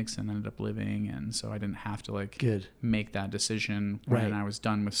Phoenix and ended up living. And so I didn't have to like make that decision when I was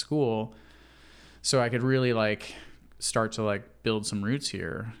done with school. So I could really like start to like build some roots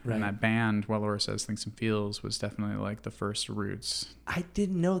here. And that band, What Laura Says, Thinks and Feels, was definitely like the first roots. I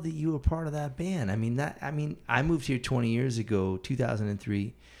didn't know that you were part of that band. I mean, I moved here 20 years ago,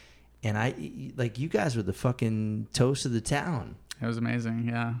 2003. And you guys were the fucking toast of the town. It was amazing.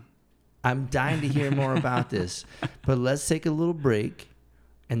 Yeah. I'm dying to hear more about this, but let's take a little break,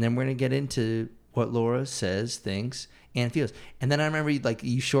 and then we're going to get into What Laura Says, Thinks, and Feels. And then I remember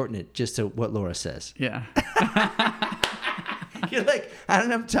you shorten it just to What Laura Says. Yeah. You're like, I don't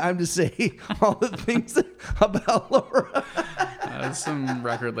have time to say all the things about Laura. That's some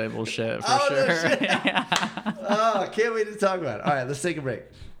record label shit for sure. No shit. Yeah. Oh, I can't wait to talk about it. All right, let's take a break.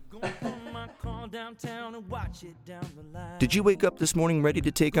 Did you wake up this morning ready to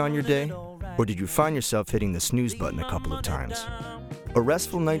take on your day? Or did you find yourself hitting the snooze button a couple of times? A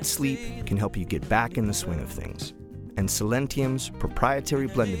restful night's sleep can help you get back in the swing of things. And Silentium's proprietary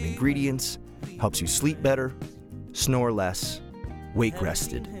blend of ingredients helps you sleep better, snore less, wake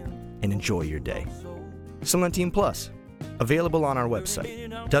rested, and enjoy your day. Silentium Plus, available on our website,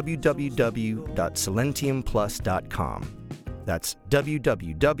 www.silentiumplus.com. That's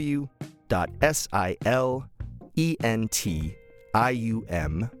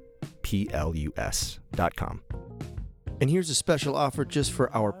www.silentiumplus.com. And here's a special offer just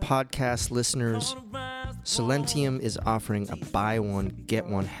for our podcast listeners. Silentium is offering a buy one, get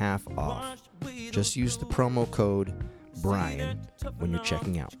one half off. Just use the promo code Brian when you're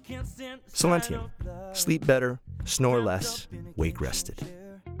checking out. Silentium. Sleep better, snore less, wake rested.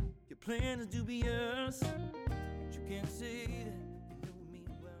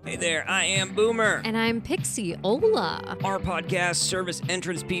 Hey there, I am Boomer. And I'm Pixie Ola. Our podcast, Service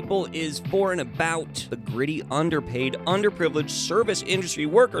Entrance People, is for and about the gritty, underpaid, underprivileged service industry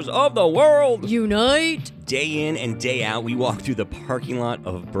workers of the world. Unite! Day in and day out, we walk through the parking lot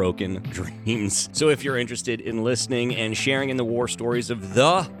of broken dreams. So if you're interested in listening and sharing in the war stories of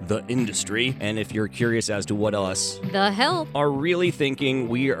the industry, and if you're curious as to what us The help are really thinking,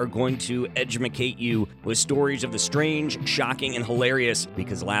 we are going to educate you with stories of the strange, shocking, and hilarious,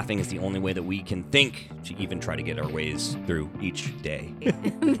 because laughing is the only way that we can think to even try to get our ways through each day.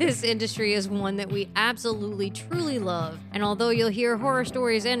 This industry is one that we absolutely, truly love. And although you'll hear horror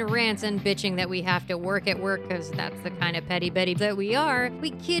stories and rants and bitching that we have to work at work because that's the kind of petty Betty that we are,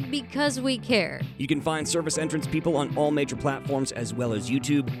 we kid because we care. You can find Service Entrance People on all major platforms as well as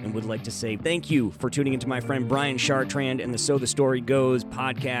YouTube, and would like to say thank you for tuning into my friend Brian Chartrand and the So the Story Goes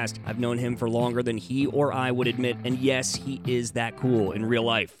podcast. I've known him for longer than he or I would admit, and yes, he is that cool in real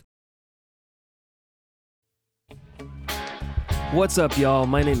life. What's up, y'all?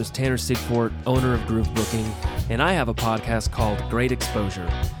 My name is Tanner Sigfort, owner of Groove Booking, and I have a podcast called Great Exposure.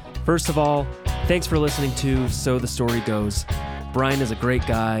 First of all, thanks for listening to So the Story Goes. Brian is a great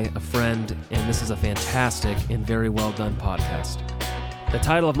guy, a friend, and this is a fantastic and very well done podcast. The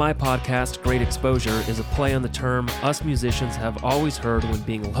title of my podcast, Great Exposure, is a play on the term us musicians have always heard when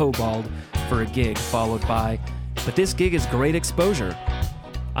being lowballed for a gig, followed by, but this gig is great exposure.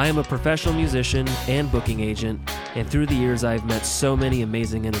 I am a professional musician and booking agent, and through the years I've met so many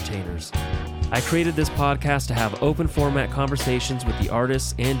amazing entertainers. I created this podcast to have open format conversations with the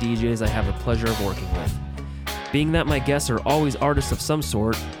artists and DJs I have the pleasure of working with. Being that my guests are always artists of some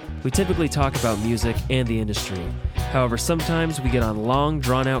sort, we typically talk about music and the industry. However, sometimes we get on long,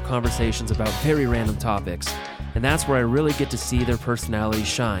 drawn-out conversations about very random topics, and that's where I really get to see their personalities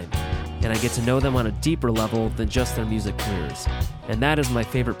shine, and I get to know them on a deeper level than just their music careers. And that is my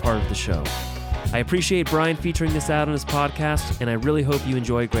favorite part of the show. I appreciate Brian featuring this out on his podcast, and I really hope you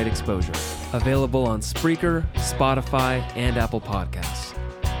enjoy Great Exposure. Available on Spreaker, Spotify, and Apple Podcasts.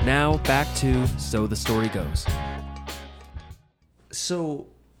 Now, back to So the Story Goes. So,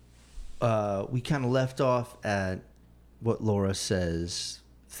 we kind of left off at what Laura says,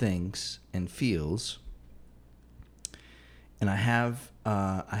 thinks, and feels. And I have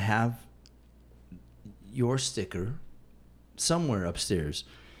your sticker somewhere upstairs.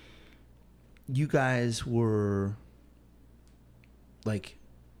 You guys were like,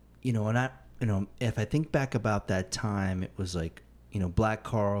 if I think back about that time, it was like, Black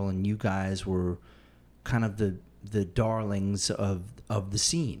Carl and you guys were kind of the darlings of the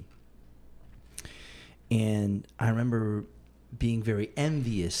scene. And I remember being very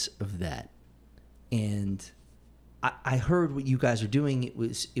envious of that. And I heard what you guys are doing. It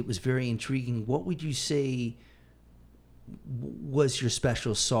was very intriguing. What would you say was your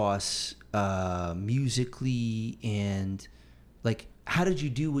special sauce musically, and like how did you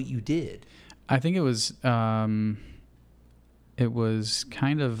do what you did? I think it was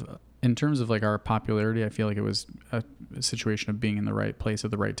kind of, in terms of like our popularity, I feel like it was a situation of being in the right place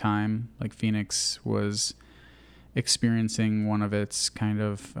at the right time. Like Phoenix was experiencing one of its kind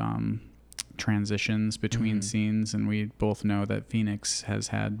of transitions between scenes, and we both know that Phoenix has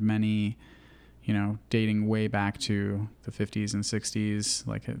had many, dating way back to the 50s and 60s.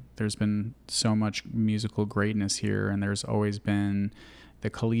 Like there's been so much musical greatness here, and there's always been the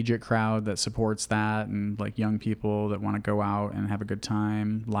collegiate crowd that supports that, and like young people that want to go out and have a good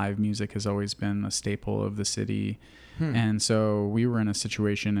time. Live music has always been a staple of the city. And so we were in a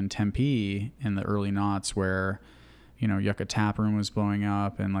situation in Tempe in the early noughts where, Yucca Tap Room was blowing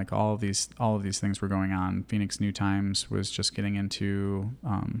up, and like all of these things were going on. Phoenix New Times was just getting into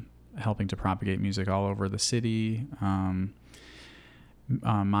helping to propagate music all over the city.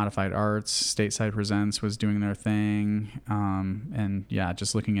 Modified Arts, Stateside Presents was doing their thing. And yeah,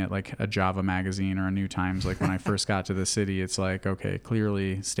 just looking at like a Java magazine or a New Times, like when I first got to the city, it's like, okay,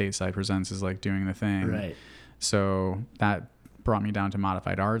 clearly Stateside Presents is like doing the thing. Right. So that brought me down to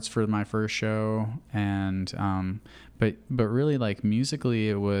Modified Arts for my first show. And, but really like musically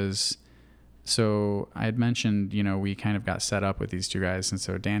it was, so I had mentioned, we kind of got set up with these two guys. And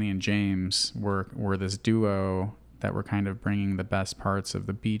so Danny and James were this duo that were kind of bringing the best parts of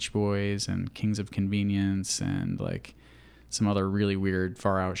the Beach Boys and Kings of Convenience and like some other really weird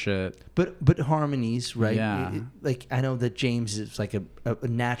far out shit. But harmonies, right? Yeah. Like I know that James is like a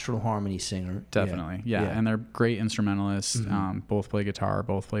natural harmony singer. Definitely. Yeah. And they're great instrumentalists. Both play guitar,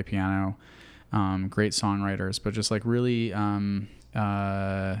 both play piano. Great songwriters, but just like really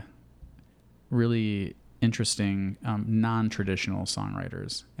interesting non-traditional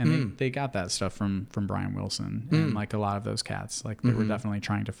songwriters, and they got that stuff from Brian Wilson and like a lot of those cats, like they were definitely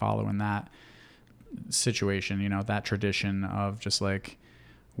trying to follow in that situation, you know, that tradition of just like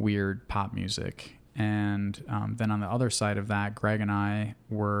weird pop music. And then on the other side of that, Greg and I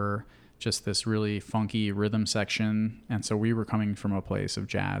were just this really funky rhythm section, and so we were coming from a place of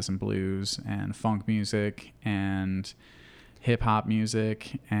jazz and blues and funk music and hip hop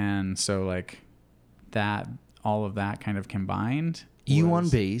music, and so like that, all of that kind of combined. You on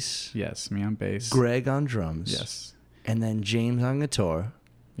bass. Yes, me on bass. Greg on drums. Yes. And then James on guitar.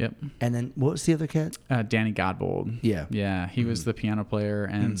 Yep. And then what was the other cat? Danny Godbold. Yeah. Yeah, he was the piano player,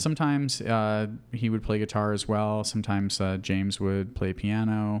 and sometimes he would play guitar as well. Sometimes James would play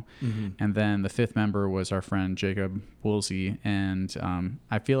piano. And then the fifth member was our friend Jacob Woolsey, and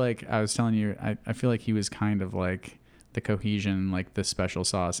I feel like I was telling you, I feel like he was kind of like the cohesion, like the special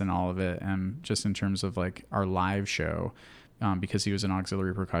sauce in all of it, and just in terms of like our live show, because he was an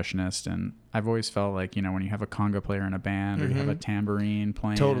auxiliary percussionist. And I've always felt like, you know, when you have a conga player in a band or you have a tambourine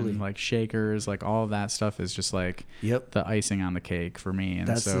playing, like shakers, like all of that stuff is just like the icing on the cake for me. And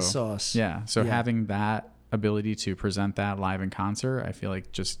that's so, the sauce. Yeah. So having that ability to present that live in concert, I feel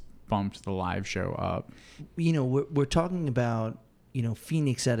like just bumped the live show up. You know, we're talking about, you know,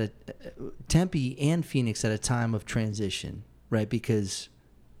 Phoenix Tempe and Phoenix at a time of transition, right? Because,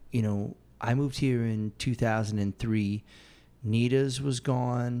 you know, I moved here in 2003. Nita's was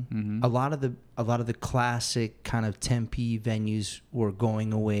gone. A lot of the classic kind of Tempe venues were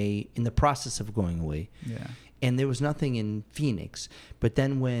going away, in the process of going away. Yeah. And there was nothing in Phoenix. But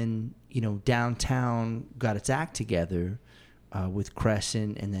then when, you know, downtown got its act together, with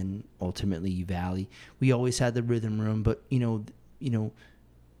Crescent and then ultimately Valley, we always had the rhythm room. But you know,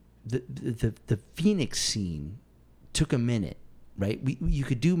 the Phoenix scene took a minute, right? You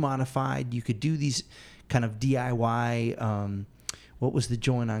could do modified, you could do these kind of DIY. What was the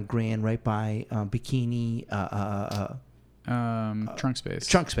joint on Grand right by Bikini? Trunk Space.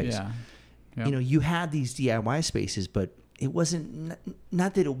 Trunk Space. Yeah. Yep. You know, you had these DIY spaces, but it wasn't,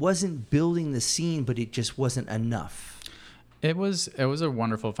 not that it wasn't building the scene, but it just wasn't enough. It was a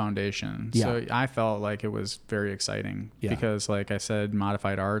wonderful foundation. Yeah. So I felt like it was very exciting because, like I said,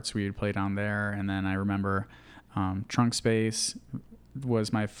 Modified Arts, we would play down there. And then I remember Trunk Space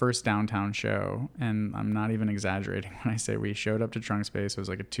was my first downtown show. And I'm not even exaggerating when I say we showed up to Trunk Space. It was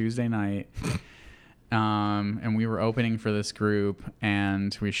like a Tuesday night. And we were opening for this group,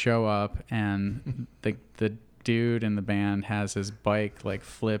 and we show up, and the dude in the band has his bike like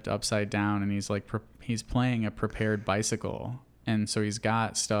flipped upside down, and he's like he's playing a prepared bicycle, and so he's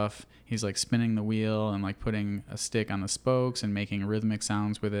got stuff, he's like spinning the wheel and like putting a stick on the spokes and making rhythmic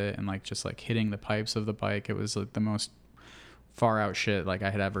sounds with it, and like just like hitting the pipes of the bike. It was like the most far out shit like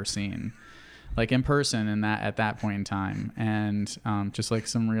I had ever seen, like in person, and that at that point in time, and just like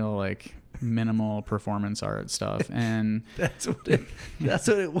some real like minimal performance art stuff. And that's what it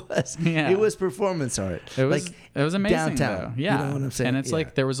was. Yeah, it was performance art. It was amazing downtown, though. Yeah, you know what I'm saying? And it's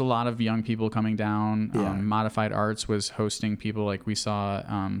like there was a lot of young people coming down. Yeah. Modified Arts was hosting people. Like we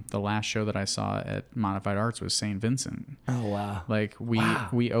saw the last show that I saw at Modified Arts was St. Vincent. Oh wow. Like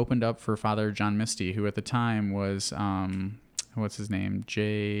we opened up for Father John Misty, who at the time was what's his name,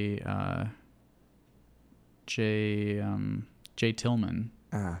 Jay Tillman,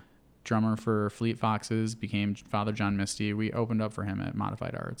 drummer for Fleet Foxes, became Father John Misty. We opened up for him at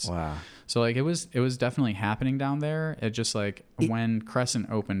Modified Arts. Wow. So like it was definitely happening down there. It just like when Crescent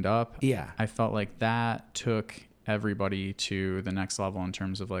opened up, yeah, I felt like that took everybody to the next level in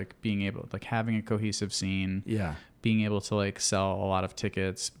terms of like being able, like having a cohesive scene. Yeah. Being able to like sell a lot of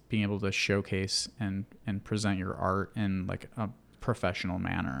tickets, being able to showcase and present your art in like a professional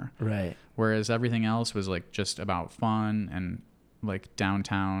manner. Right. Whereas everything else was like just about fun and like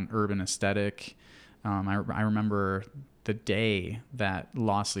downtown urban aesthetic. I remember the day that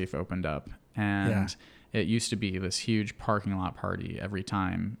Lost Leaf opened up, and it used to be this huge parking lot party every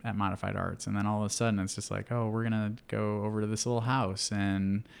time at Modified Arts. And then all of a sudden it's just like, oh, we're going to go over to this little house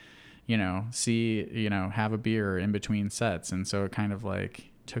and, you know, see, you know, have a beer in between sets. And so it kind of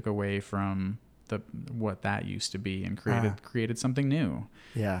like took away from what that used to be and created something new.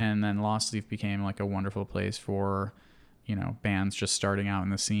 Yeah. And then Lost Leaf became like a wonderful place for, you know, bands just starting out in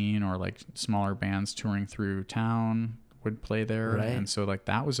the scene, or like smaller bands touring through town would play there. Right. And so like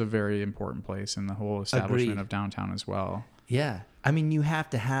that was a very important place in the whole establishment of downtown as well. Yeah. I mean, you have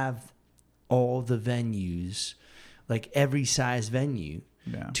to have all the venues, like every size venue,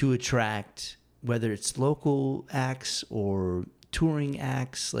 to attract, whether it's local acts or touring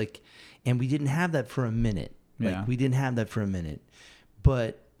acts, like, and we didn't have that for a minute. Like we didn't have that for a minute.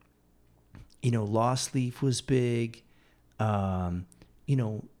 But Lost Leaf was big. I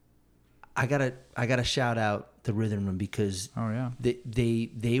gotta shout out the Rhythm Room because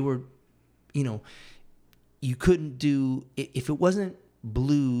they were, you couldn't do if it wasn't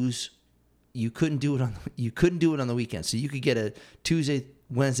blues, you couldn't do it on the weekend. So you could get a Tuesday,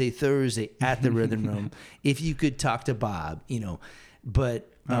 Wednesday, Thursday at the Rhythm Room if you could talk to Bob, but.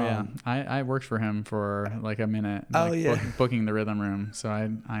 I worked for him for like a minute, booking the Rhythm Room, so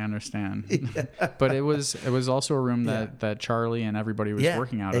I understand. But it was also a room that Charlie and everybody was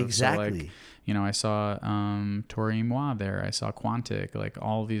working out of. Exactly. So like, I saw Tori Moi there, I saw Quantic, like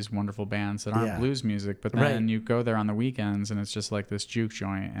all these wonderful bands that aren't blues music, but then you go there on the weekends and it's just like this juke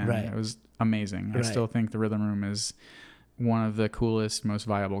joint, and it was amazing. I still think the Rhythm Room is one of the coolest, most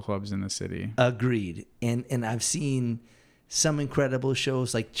viable clubs in the city. Agreed. And I've seen some incredible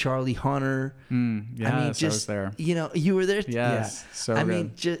shows like Charlie Hunter. I was there. You were there. Yes, so good.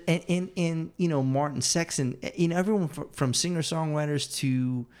 mean, just and Martin Sexton. Everyone from singer-songwriters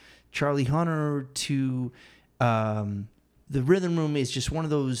to Charlie Hunter to the Rhythm Room is just one of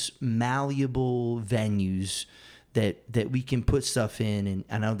those malleable venues that we can put stuff in. And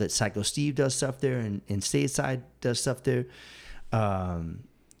I know that Psycho Steve does stuff there, and Stateside does stuff there.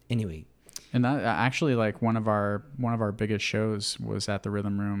 Anyway. And that actually, like one of our biggest shows was at the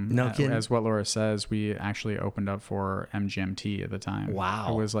Rhythm Room. No kidding. As What Laura Says, we actually opened up for MGMT at the time.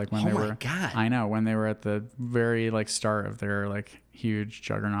 Wow. It was like when they were. God. I know, when they were at the very like start of their like huge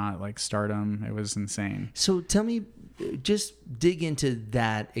juggernaut like stardom. It was insane. So tell me, just dig into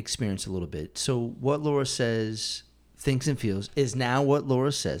that experience a little bit. So What Laura Says, Thinks and Feels is now What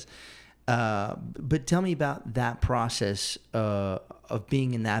Laura Says. But tell me about that process of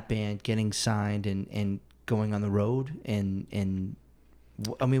being in that band, getting signed, and going on the road, and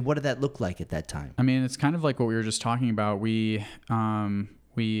I mean, what did that look like at that time? I mean, it's kind of like what we were just talking about. We formed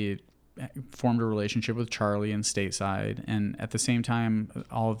a relationship with Charlie and Stateside, and at the same time,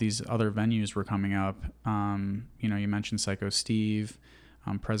 all of these other venues were coming up. You mentioned Psycho Steve,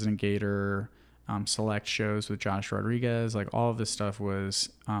 President Gator, select shows with Josh Rodriguez. Like all of this stuff was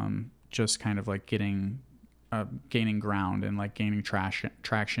just kind of like gaining ground and like gaining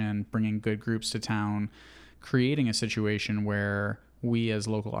traction, bringing good groups to town, creating a situation where we as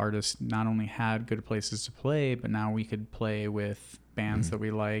local artists not only had good places to play, but now we could play with bands that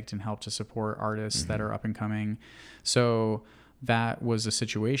we liked and help to support artists that are up and coming. So that was a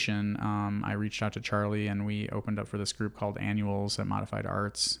situation. I reached out to Charlie and we opened up for this group called Annuals at Modified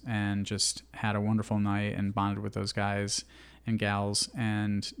Arts and just had a wonderful night and bonded with those guys and gals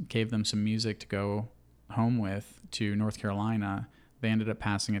and gave them some music to go home with to North Carolina. They ended up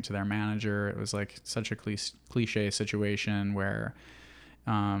passing it to their manager. It was like such a cliche situation where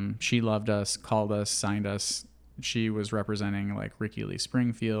she loved us, called us, signed us. She was representing like Ricky Lee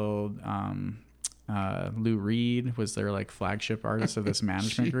Springfield. Lou Reed was their like flagship artist of this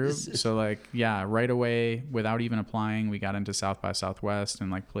management group. So like, yeah, right away, without even applying, we got into South by Southwest and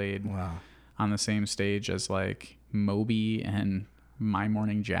like played on the same stage as like Moby and My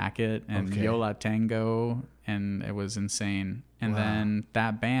Morning Jacket and Yola Tango, and it was insane. And then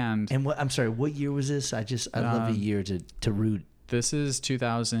that band. And I'm sorry, what year was this? I love a year to root. This is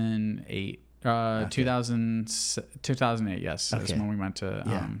 2008. 2008, yes. That's when we went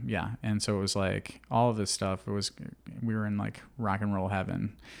to, And so it was like all of this stuff. We were in like rock and roll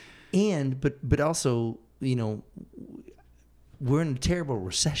heaven. But also, we're in a terrible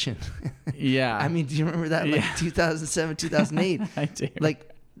recession. Yeah. I mean, do you remember that? Like 2007, 2008. I do. Like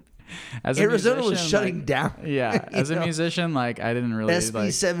as Arizona was shutting down. Yeah. As a musician, like I didn't really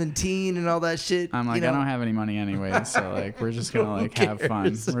SB 17 and all that shit. I'm like, I don't have any money anyway, so like we're just gonna like have fun.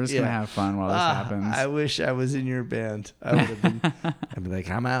 We're just gonna have fun while this happens. I wish I was in your band. I would have been. I'd be like,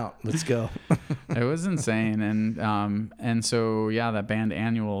 I'm out. Let's go. It was insane, and so that band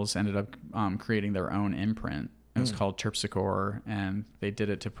Annuals ended up creating their own imprint. It was called Terpsichore, and they did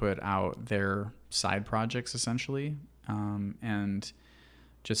it to put out their side projects essentially, and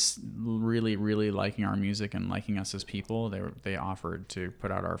just really, really liking our music and liking us as people. They offered to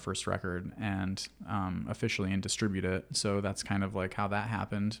put out our first record and officially and distribute it. So that's kind of like how that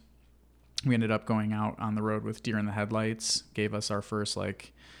happened. We ended up going out on the road with Deer in the Headlights, gave us our first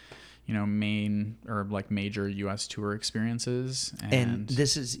main or like major U.S. tour experiences. And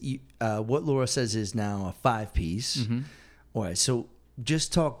this is What Laura Says is now a 5-piece. Mm-hmm. All right, so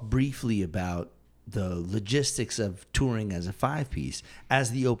just talk briefly about the logistics of touring as a 5-piece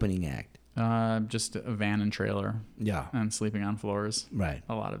as the opening act. Just a van and trailer Yeah. and sleeping on floors. Right.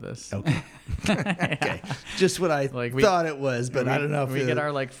 A lot of this. Okay. Okay. Just what I thought it was, but I don't know if we get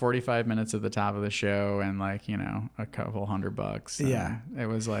our like 45 minutes at the top of the show and like, you know, a couple $100. Yeah. It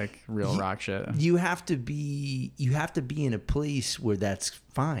was like real rock shit. You have to be in a place where that's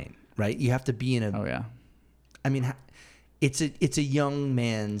fine, right? You have to be in a. Oh yeah. I mean, it's a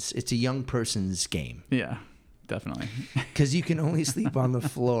young person's game. Yeah. Definitely. Because you can only sleep on the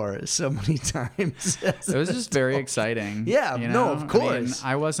floor so many times. It was just very exciting. Yeah, you no, know? of course. I mean,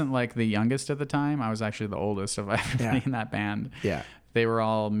 I wasn't like the youngest at the time. I was actually the oldest of everybody in that band. Yeah. They were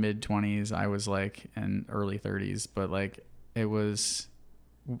all mid-20s. I was like in early 30s, but like it was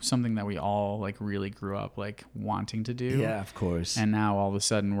something that we all like really grew up like wanting to do. Yeah, of course. And now all of a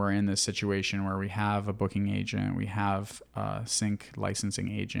sudden we're in this situation where we have a booking agent, we have a sync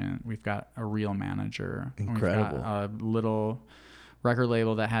licensing agent, we've got a real manager. Incredible. We've got a little record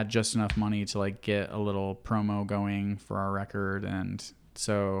label that had just enough money to like get a little promo going for our record, and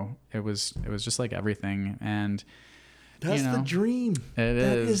so it was just like everything. And that's the dream. That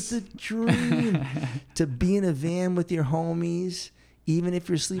is the dream. To be in a van with your homies. Even if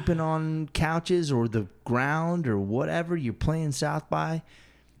you're sleeping on couches or the ground or whatever, you're playing South by.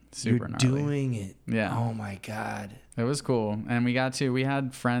 Super you're gnarly. Doing it. Yeah. Oh my God. It was cool. And we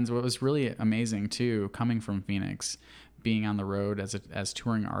had friends. What was really amazing too, coming from Phoenix, being on the road as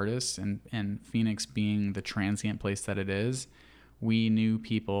touring artists and Phoenix being the transient place that it is, we knew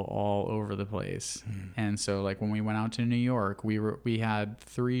people all over the place. And so like when we went out to New York, we had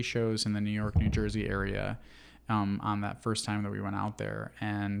 3 shows in the New York, New Jersey area. On that first time that we went out there,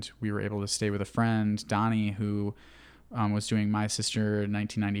 and we were able to stay with a friend, Donnie, who was doing My Sister in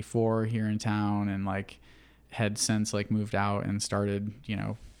 1994 here in town, and like had since like moved out and started, you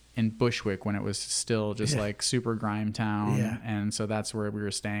know, in Bushwick when it was still just like super grime town. Yeah. And so that's where we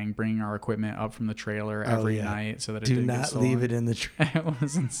were staying, bringing our equipment up from the trailer every night so that it do didn't get not stolen. leave it in the It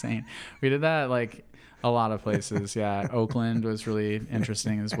was insane. We did that like a lot of places. Yeah. Oakland was really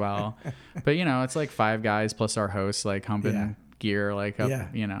interesting as well. But you know, it's like 5 guys plus our hosts, like humping gear, like up,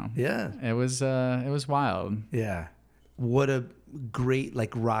 you know, it was wild. Yeah. What a great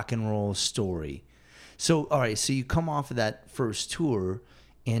like rock and roll story. So, all right. So you come off of that first tour,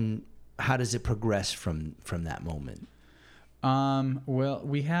 and how does it progress from that moment? Well,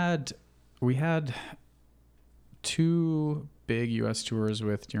 we had 2 big U.S. tours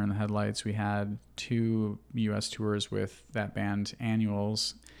with Deer in the Headlights. We had 2 U.S. tours with that band,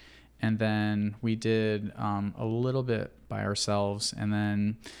 Annuals, and then we did a little bit by ourselves. And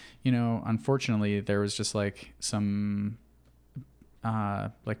then, you know, unfortunately, there was just like some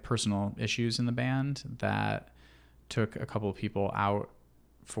like personal issues in the band that took a couple of people out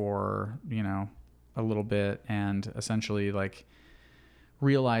for, you know, a little bit, and essentially like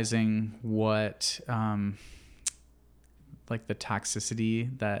realizing what like the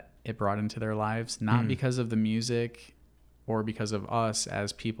toxicity that it brought into their lives, not because of the music or because of us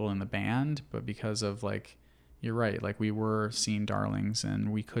as people in the band, but because of like, you're right, like we were scene darlings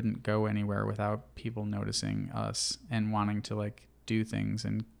and we couldn't go anywhere without people noticing us and wanting to like do things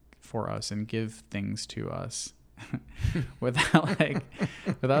and for us and give things to us.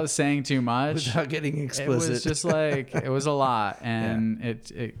 without saying too much, without getting explicit. It was just like, it was a lot. And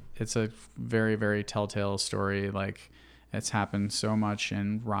it's a very, very telltale story. Like it's happened so much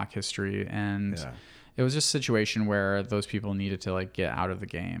in rock history, and it was just a situation where those people needed to like get out of the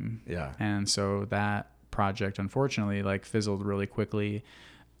game. Yeah. And so that project unfortunately like fizzled really quickly.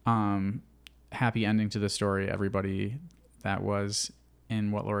 Happy ending to the story. Everybody that was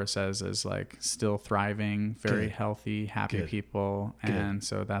in What Laura Says is like still thriving, very healthy, happy people. And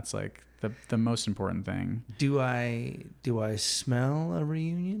so that's like the most important thing. Do I smell a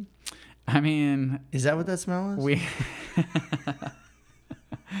reunion? I mean, is that what that smell is?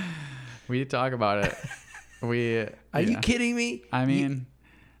 We talk about it. Are you kidding me? I mean,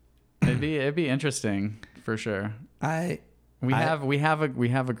 it'd be interesting for sure. We have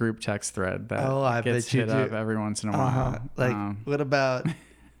a group text thread that gets hit up every once in a while. Like, what about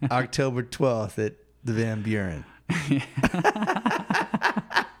October 12th at the Van Buren?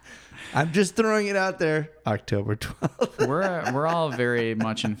 I'm just throwing it out there. October 12th. We're all very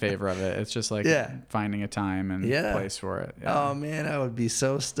much in favor of it. It's just like finding a time and place for it. Yeah. Oh man, I would be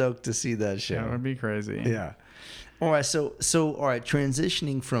so stoked to see that show. That would be crazy. Yeah. All right. So all right.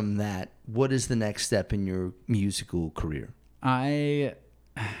 Transitioning from that, what is the next step in your musical career?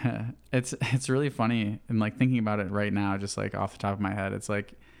 It's really funny, and like thinking about it right now, just like off the top of my head, it's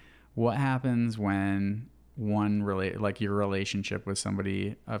like, what happens when your relationship with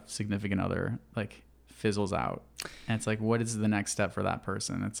somebody, a significant other, like fizzles out, and it's like, what is the next step for that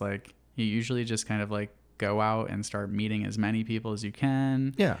person? It's like, You usually just kind of like go out and start meeting as many people as you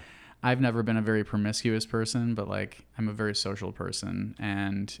can. Yeah. I've never been a very promiscuous person, but like I'm a very social person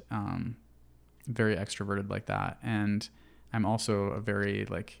and very extroverted like that. And I'm also a very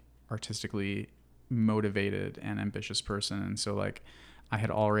like artistically motivated and ambitious person. And so like I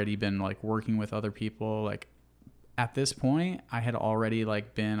had already been like working with other people. Like at this point, I had already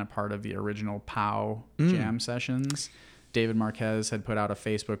like been a part of the original POW jam sessions. David Marquez had put out a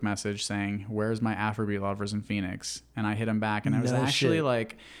Facebook message saying, "Where's my Afrobeat lovers in Phoenix?" And I hit him back, and I was actually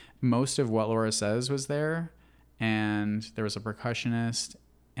like, most of What Laura Says was there, and there was a percussionist,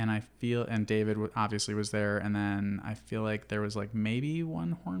 and David obviously was there, and then I feel like there was like maybe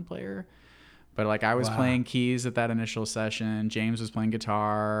one horn player. But like I was playing keys at that initial session. James was playing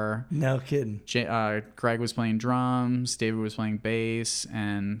guitar. No kidding. Greg was playing drums. David was playing bass.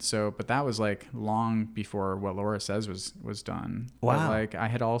 And so, but that was like long before What Laura Says was done. Wow. But like I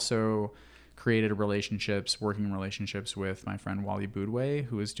had also created working relationships with my friend Wally Boudway,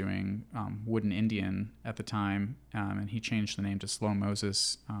 who was doing Wooden Indian at the time. And he changed the name to Slow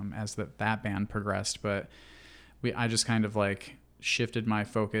Moses as that band progressed. But I just kind of like shifted my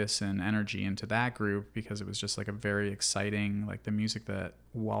focus and energy into that group because it was just like a very exciting, like the music that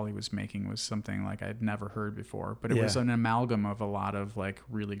Wally was making was something like I'd never heard before, but it was an amalgam of a lot of like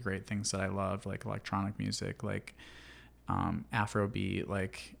really great things that I loved, like electronic music, like Afrobeat,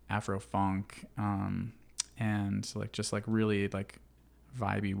 like Afro funk, and like just like really like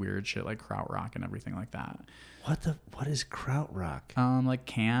vibey weird shit like krautrock and everything like that. What is krautrock?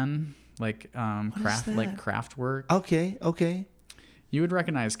 Like Kraftwerk. Okay. You would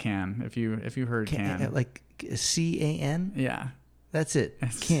recognize Can if you heard Can. Like CAN? Yeah. That's it.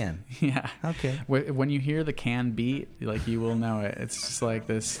 Can. Yeah. Okay. When you hear the Can beat, like you will know it. It's just like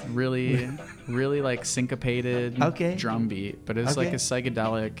this really, really like syncopated drum beat, but it's like a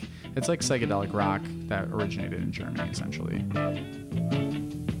psychedelic. It's like psychedelic rock that originated in Germany, essentially.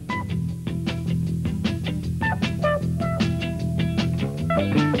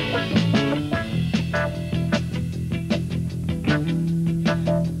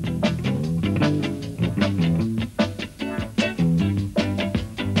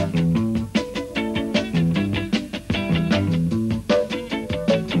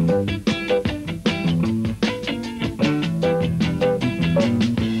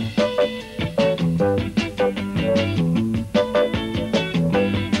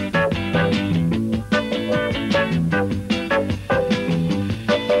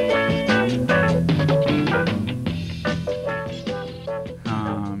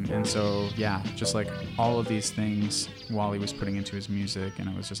 Just like all of these things Wally was putting into his music, and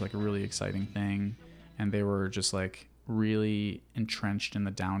it was just like a really exciting thing, and they were just like really entrenched in the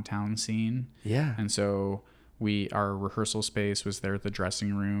downtown scene. Yeah. And so our rehearsal space was there at the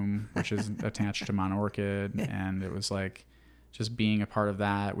dressing room, which is attached to Mount Orchid, and it was like just being a part of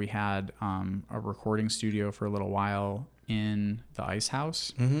that. We had a recording studio for a little while in the Ice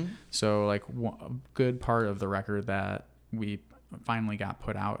House. So like a good part of the record that we finally got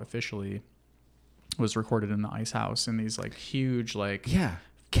put out officially was recorded in the Ice House in these like huge like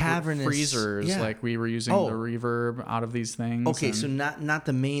cavernous freezers. Like we were using the reverb out of these things. Okay, so not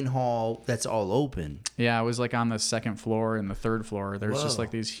the main hall that's all open. Yeah, it was like on the second floor and the third floor. There's just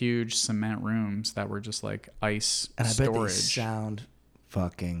like these huge cement rooms that were just like ice and I storage. bet they sound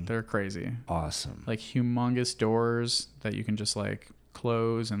fucking they're crazy. Awesome. Like humongous doors that you can just like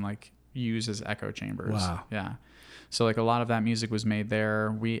close and like use as echo chambers. Wow. Yeah. So like a lot of that music was made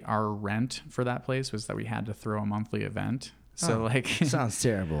there. Our rent for that place was that we had to throw a monthly event. So like sounds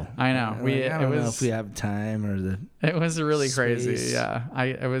terrible. I know. I don't know if we have time or the. It was really space. Crazy. Yeah.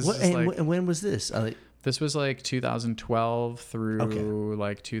 It was. And when was this? This was like 2012 through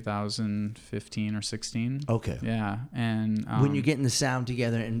like 2015 or 16. Okay. Yeah. And when you're getting the sound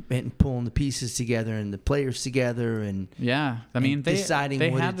together and pulling the pieces together and the players together and I mean they deciding they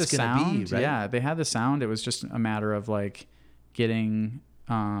what had it's the going to sound. be, right? Yeah, they had the sound. It was just a matter of like getting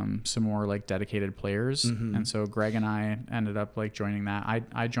some more like dedicated players. And so Greg and I ended up like joining that.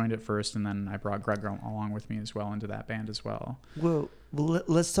 I joined it first, and then I brought Greg along with me as well into that band as well. Well,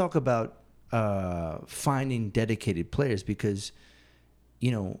 let's talk about finding dedicated players, because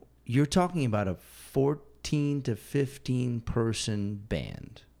you're talking about a 14 to 15 person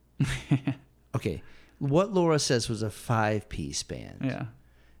band. Okay, What Laura Says was a 5-piece band. Yeah.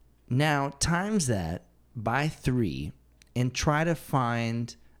 Now times that by 3 and try to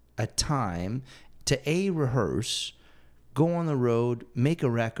find a time to rehearse, go on the road, make a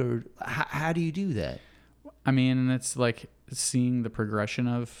record. How do you do that? I mean, it's like seeing the progression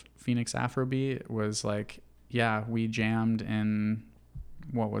of Phoenix Afrobeat was like, we jammed in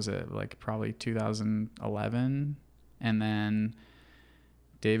what was it, like probably 2011. And then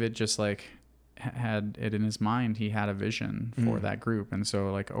David just like had it in his mind. He had a vision for that group. And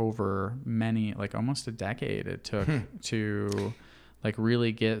so like over many, like almost a decade it took to like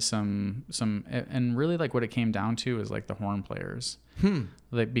really get some, and really like what it came down to is like the horn players.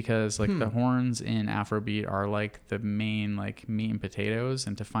 Like, because like the horns in Afrobeat are like the main like meat and potatoes,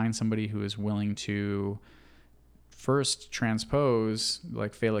 and to find somebody who is willing to first transpose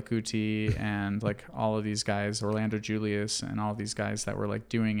like Fela Kuti and like all of these guys, Orlando Julius and all these guys that were like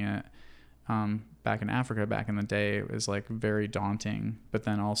doing it back in Africa back in the day, is like very daunting. But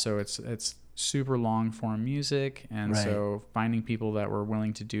then also it's super long form music, and so finding people that were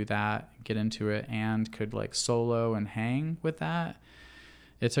willing to do that, get into it, and could like solo and hang with that,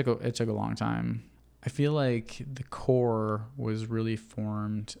 it took a long time. I feel like the core was really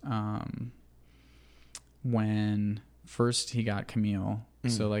formed when first he got Camille.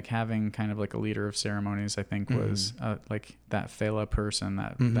 So like having kind of like a leader of ceremonies, I think was like that Fela person,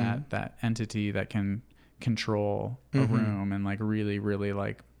 that entity that can control a room and like really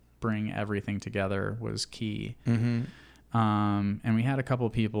like bring everything together was key. And we had a couple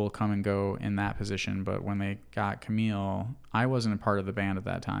people come and go in that position, but when they got Camille, I wasn't a part of the band at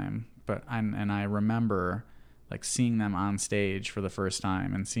that time, but I remember like seeing them on stage for the first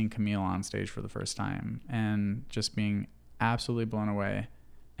time and seeing Camille on stage for the first time and just being absolutely blown away.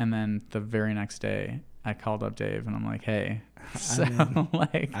 And then the very next day I called up Dave and I'm like, hey,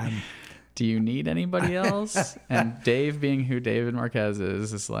 do you need anybody else? And Dave, being who David Marquez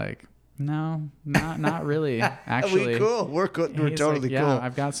is like, no, not really. Actually, We're totally like, yeah, cool.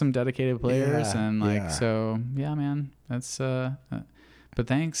 I've got some dedicated players, and like, so yeah, man, that's but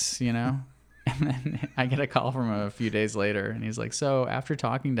thanks, you know. And then I get a call from him a few days later, and he's like, so after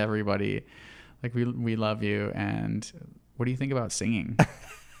talking to everybody, like we love you, and what do you think about singing?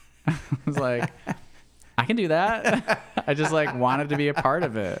 I was like, I can do that. I just like wanted to be a part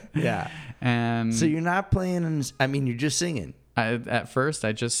of it. Yeah. And so you're not playing, you're just singing. At first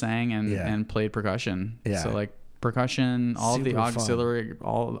I just sang and played percussion. Yeah. So like percussion, all of the Super auxiliary,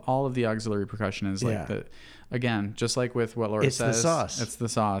 all of the auxiliary percussion is like the, again, just like with what Laura says, the sauce. It's the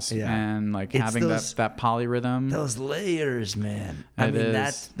sauce. Yeah. And like It's having those- that polyrhythm. Those layers, man. It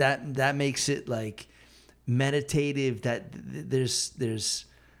is. That makes it like meditative. That there's,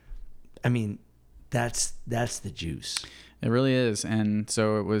 I mean, that's the juice. It really is. And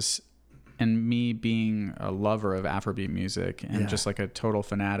so it was, and me being a lover of Afrobeat music and just like a total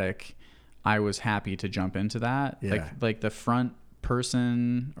fanatic, I was happy to jump into that. Yeah. Like the front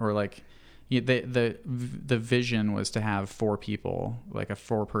person, or like the vision was to have 4 people, like a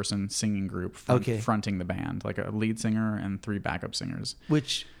 4-person singing group fronting the band, like a lead singer and 3 backup singers.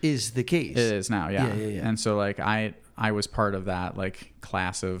 Which is the case. It is now, yeah. Yeah. And so like I was part of that like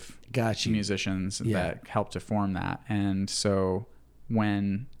class of musicians that helped to form that. And so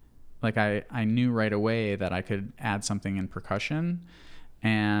when like I knew right away that I could add something in percussion,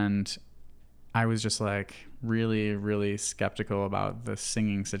 and I was just like really, really skeptical about the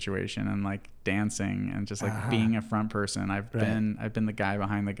singing situation and like dancing and just like being a front person. I've been the guy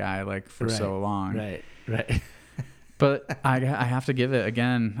behind the guy like for so long. Right. But I have to give it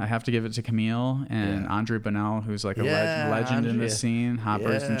again. I have to give it to Camille and Andre Bonnell, who's like a legend in the scene. Hot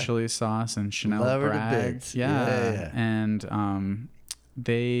Birds and Chili Sauce and Chanel Love her to Bragg. bits. Yeah. And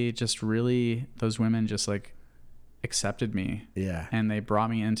they just really, those women just like accepted me. Yeah. And they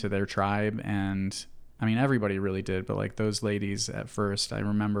brought me into their tribe. And I mean, everybody really did, but like those ladies at first, I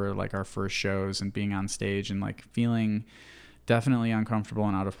remember like our first shows and being on stage and like feeling definitely uncomfortable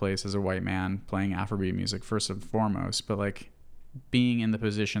and out of place as a white man playing Afrobeat music first and foremost, but like being in the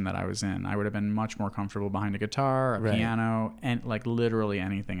position that I was in, I would have been much more comfortable behind a guitar, a piano, and like literally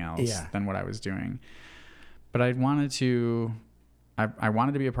anything else than what I was doing. But I wanted to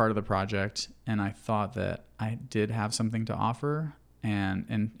be a part of the project, and I thought that I did have something to offer,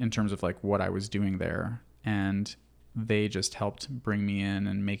 and in terms of like what I was doing there, and they just helped bring me in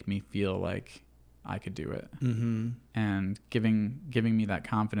and make me feel like I could do it. And giving me that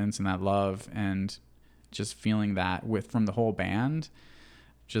confidence and that love, and just feeling that from the whole band,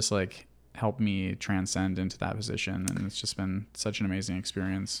 just like helped me transcend into that position. And it's just been such an amazing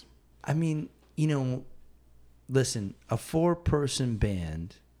experience. I mean, you know, listen, a 4-person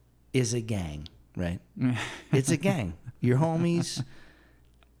band is a gang, right? It's a gang. Your homies.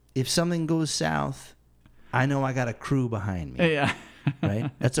 If something goes south, I know I got a crew behind me. Yeah.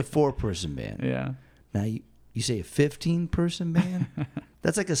 Right? That's a 4-person band. Yeah. Now you say a 15-person band?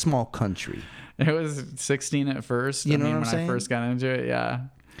 That's like a small country. It was 16 at first. You know what I'm when saying? I first got into it, yeah.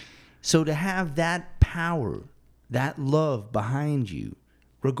 So to have that power, that love behind you,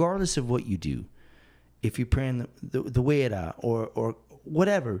 regardless of what you do, if you're praying the way it or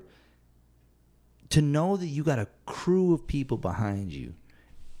whatever, to know that you got a crew of people behind you,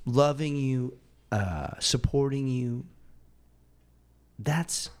 loving you, supporting you,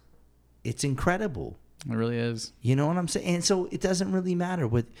 it's incredible. It really is. You know what I'm saying? And so it doesn't really matter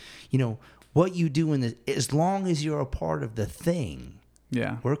what you do as long as you're a part of the thing.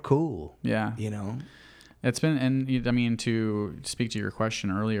 Yeah. We're cool. Yeah. You know? It's been, and I mean, to speak to your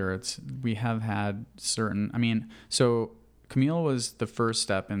question earlier, we have had so Camille was the first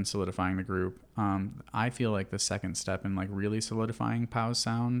step in solidifying the group. I feel like the second step in like really solidifying Pow's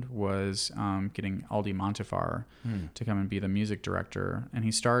sound was getting Aldi Montefar to come and be the music director. And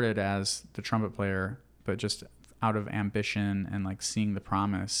he started as the trumpet player, but just out of ambition and like seeing the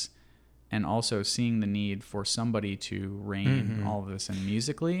promise, and also seeing the need for somebody to rein all of this in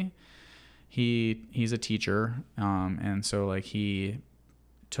musically. He's a teacher, and so like he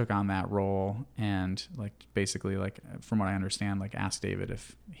took on that role and like basically like from what I understand like asked David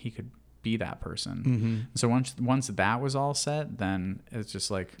if he could be that person. So once that was all set, then it's just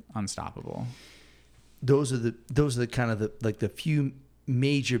like unstoppable. Those are the kind of the few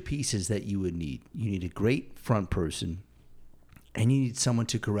major pieces that you would need. You need a great front person, and you need someone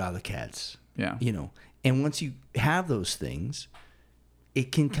to corral the cats. Yeah. And once you have those things,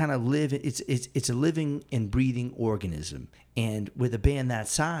 it can kind of live. It's a living and breathing organism. And with a band that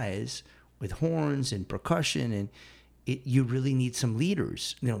size, with horns and percussion, and you really need some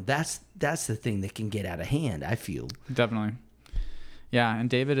leaders. That's the thing that can get out of hand, I feel. Definitely. Yeah, and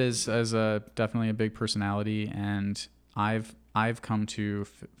David is definitely a big personality, and I've come to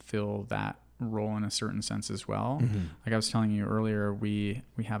fill that role in a certain sense as well. Like I was telling you earlier, we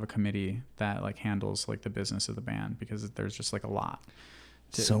have a committee that like handles like the business of the band, because there's just like a lot.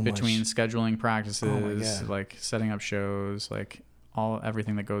 Between scheduling practices, like setting up shows, like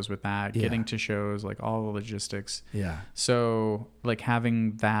everything that goes with that, getting to shows, like all the logistics. Yeah. So like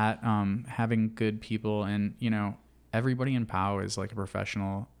having that, having good people, and everybody in POW is like a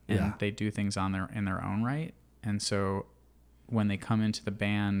professional, and they do things in their own right. And so when they come into the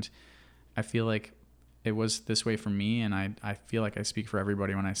band, I feel like it was this way for me, and I feel like I speak for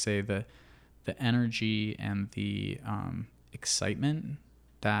everybody when I say the energy and the excitement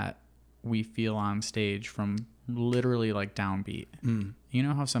that we feel on stage from literally like downbeat. You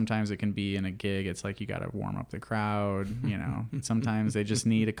know how sometimes it can be in a gig, it's like you got to warm up the crowd, sometimes they just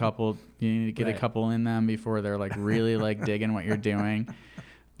need a couple, you need to get a couple in them before they're like really like digging what you're doing.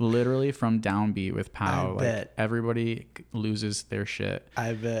 Literally from downbeat with POW, like everybody loses their shit.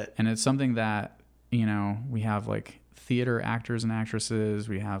 I bet. And it's something that, we have like theater actors and actresses,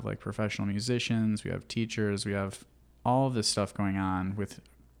 we have like professional musicians, we have teachers, we have all of this stuff going on with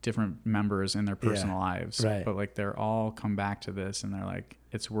different members in their personal lives. Right. But like they're all come back to this, and they're like,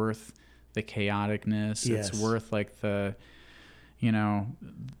 it's worth the chaoticness. Yes. It's worth like the, the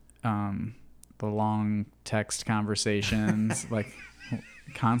long text conversations, like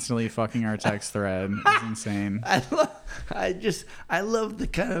constantly fucking our text thread is insane. I love the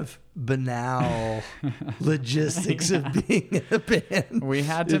kind of banal logistics of being in a band. We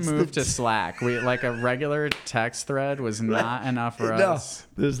had to move to Slack. We like a regular text thread was not enough for us.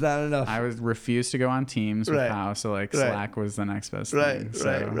 There's not enough. I refused to go on Teams with POW, so like Slack was the next best thing.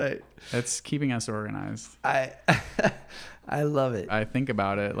 Right. It's keeping us organized. I love it. I think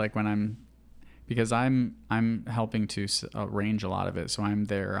about it like when because I'm helping to arrange a lot of it, so I'm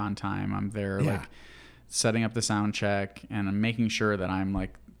there on time. I'm there like setting up the sound check, and I'm making sure that I'm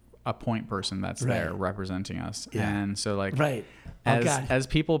like a point person that's there representing us. And so like as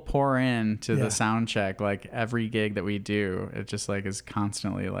people pour in to the sound check, like every gig that we do, it just like is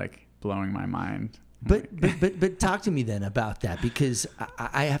constantly like blowing my mind. But talk to me then about that, because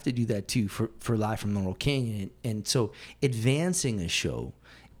I have to do that too for Live from Laurel Canyon, and so advancing a show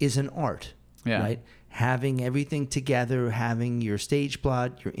is an art. Yeah. Right. Having everything together, having your stage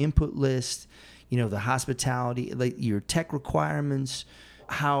plot, your input list, the hospitality, like your tech requirements.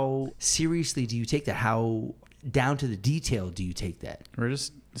 How seriously do you take that? How down to the detail do you take that? We're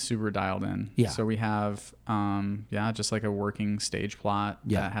just super dialed in. Yeah. So we have, just like a working stage plot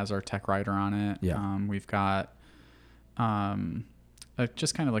that has our tech writer on it. Yeah. We've got,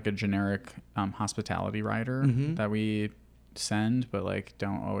 just kind of like a generic hospitality writer that we send, but like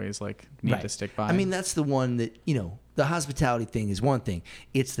don't always like need to stick by. I mean, that's the one that the hospitality thing is one thing.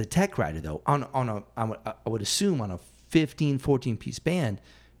 It's the tech writer though. I would assume on a 14 piece band,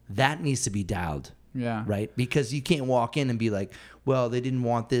 that needs to be dialed. Yeah. Right. Because you can't walk in and be like, well, they didn't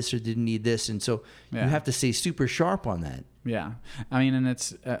want this or didn't need this, and so you have to stay super sharp on that. Yeah. I mean, and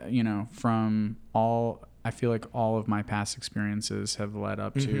it's from all I feel like all of my past experiences have led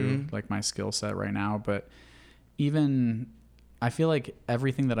up to like my skill set right now. But even I feel like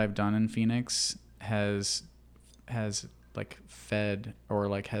everything that I've done in Phoenix has like fed or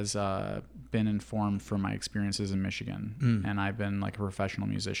like has been informed from my experiences in Michigan. And I've been like a professional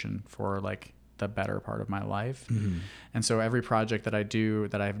musician for like the better part of my life. And so every project that I do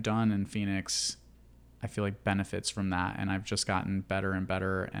that I've done in Phoenix, I feel like benefits from that. And I've just gotten better and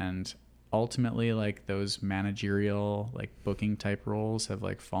better. And ultimately like those managerial like booking type roles have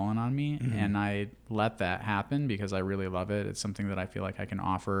like fallen on me, and I let that happen because I really love it. It's something that I feel like I can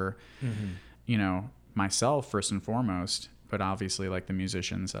offer, you know, myself first and foremost, but obviously like the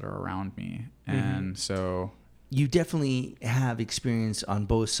musicians that are around me. And so you definitely have experience on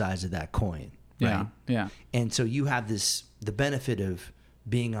both sides of that coin, right? Yeah. And so you have the benefit of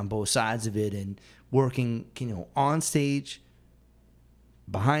being on both sides of it and working, you know, on stage,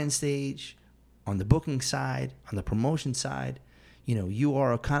 behind stage, on the booking side, on the promotion side. You know, you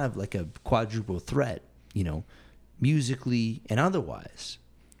are kind of like a quadruple threat, you know, musically and otherwise.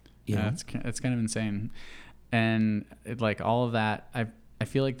 You know? It's kind of insane. And like all of that, I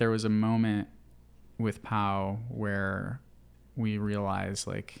feel like there was a moment with POW where we realized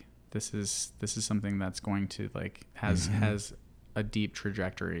like this is something that's going to like has a deep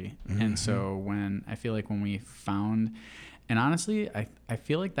trajectory. And so when I feel like when we found, and honestly I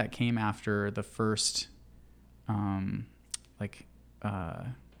feel like that came after the first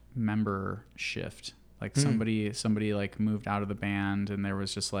member shift. Like somebody like moved out of the band, and there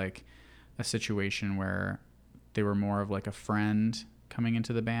was just like a situation where they were more of like a friend coming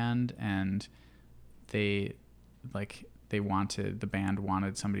into the band, and the band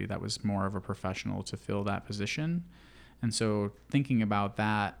wanted somebody that was more of a professional to fill that position. And so thinking about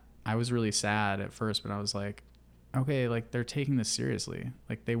that, I was really sad at first, but I was like, okay, like they're taking this seriously.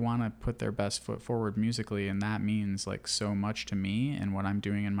 Like they want to put their best foot forward musically, and that means like so much to me and what I'm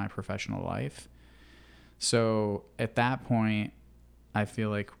doing in my professional life. So at that point, I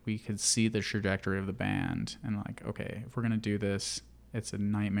feel like we could see the trajectory of the band and like, okay, if we're going to do this, it's a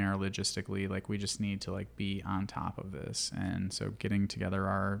nightmare logistically. Like we just need to like be on top of this. And so getting together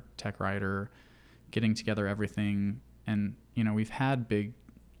our tech writer, getting together everything. And, you know, we've had big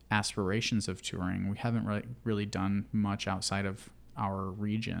aspirations of touring. We haven't really done much outside of our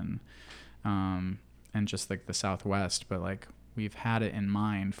region, and just like the Southwest, but like we've had it in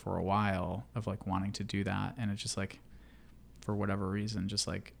mind for a while of like wanting to do that. And it's just like, for whatever reason, just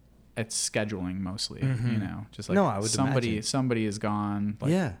like it's scheduling mostly, you know, just like I would somebody is gone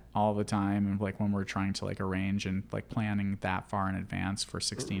like all the time. And like when we're trying to like arrange and like planning that far in advance for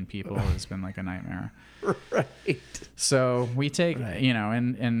 16 people has been like a nightmare. Right. So we take, you know,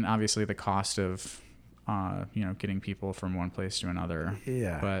 and obviously the cost of, you know, getting people from one place to another.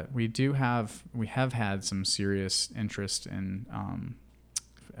 Yeah. But we have had some serious interest in,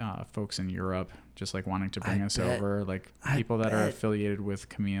 folks in Europe just like wanting to bring us over, like people that are affiliated with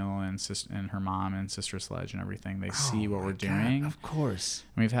Camille and her mom and Sister Sledge and everything. They see what we're doing. Of course.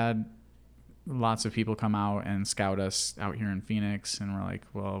 We've had lots of people come out and scout us out here in Phoenix, and we're like,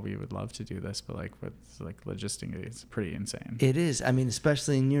 well, we would love to do this, but like with like logistically, it's pretty insane. It is. I mean,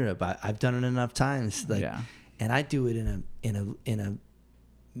 especially in Europe, I've done it enough times. Like, and I do it in a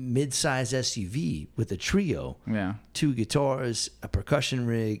mid-size SUV with a trio, 2 guitars, a percussion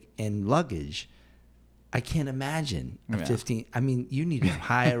rig, and luggage. I can't imagine a 15. I mean, you need to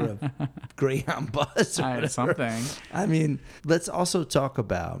hire a Greyhound bus or whatever. Something. I mean, let's also talk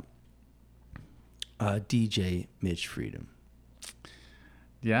about DJ Mitch Freedom.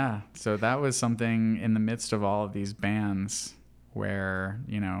 Yeah. So that was something in the midst of all of these bands where,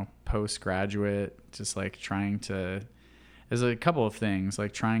 you know, postgraduate, just like trying to, there's a couple of things,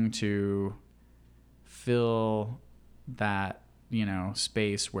 like trying to fill that, you know,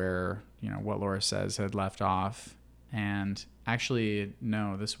 space where, you know, What Laura Says had left off. And actually,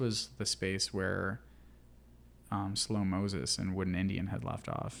 no, this was the space where Slow Moses and Wooden Indian had left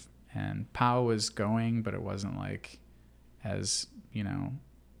off. And POW was going, but it wasn't like as, you know,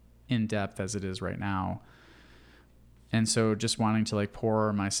 in depth as it is right now. And so just wanting to like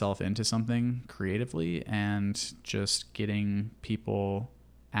pour myself into something creatively, and just getting people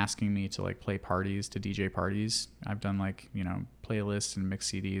asking me to like play parties, to DJ parties. I've done like, you know, playlists and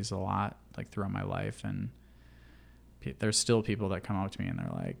mix CDs a lot like throughout my life. And there's still people that come up to me and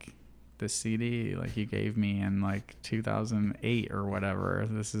they're like, this CD like you gave me in like 2008 or whatever,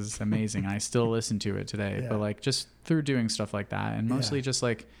 this is amazing. I still listen to it today. But like just through doing stuff like that, and mostly just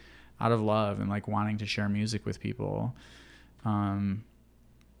like out of love and like wanting to share music with people.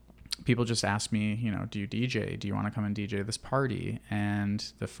 People just ask me, you know, do you DJ? Do you want to come and DJ this party? And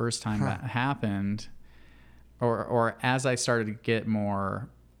the first time that happened, or as I started to get more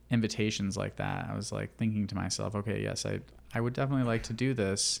invitations like that, I was like thinking to myself, okay, yes, I would definitely like to do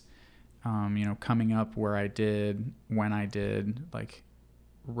this. Coming up where I did, when I did, like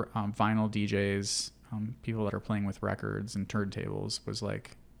vinyl DJs, people that are playing with records and turntables was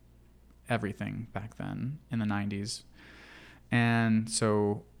like everything back then in the 90s. And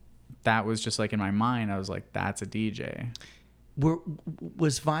so that was just like in my mind, I was like, that's a DJ.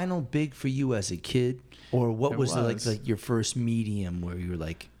 Was vinyl big for you as a kid, or what was like your first medium where you were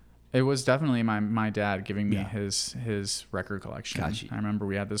like? It was definitely my dad giving me Yeah. his record collection. Gotcha. I remember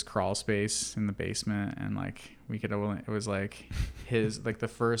we had this crawl space in the basement, and like it was like his, like the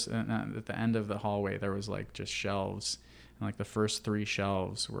first, at the end of the hallway there was like just shelves, and like the first 3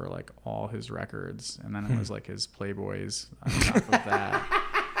 shelves were like all his records, and then it was like his Playboys on top of that.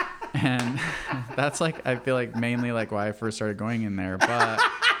 And that's like, I feel like mainly like why I first started going in there, but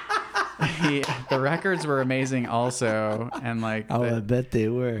the records were amazing also, and like I bet they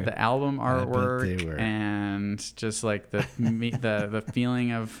were. the album bet they artwork were. and just like the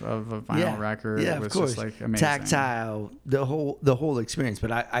feeling of a vinyl record yeah, was of course. just like amazing. Tactile, the whole experience.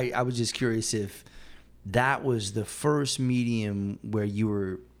 But I was just curious if that was the first medium where you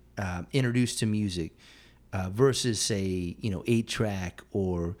were introduced to music versus, say, 8-track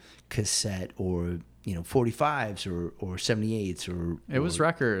or cassette or 45s or 78s or It was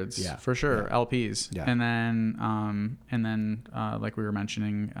records, Yeah, for sure, yeah. LPs, Yeah. and then like we were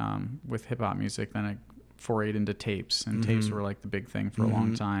mentioning with hip hop music, then I forayed into tapes, and tapes were like the big thing for a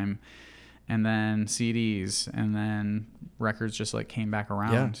long time, and then CDs, and then records just like came back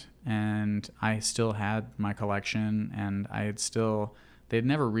around, and I still had my collection, and they'd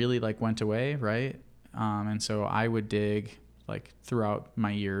never really like went away, right? And so I would dig like throughout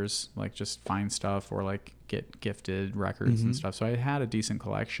my years, like just find stuff or like get gifted records and stuff. So I had a decent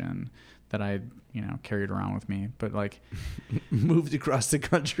collection that I, carried around with me, but like moved across the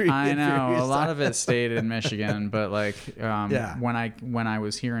country. I know a lot of it stayed in Michigan, but like, when I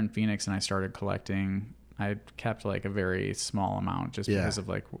was here in Phoenix and I started collecting, I kept like a very small amount just because of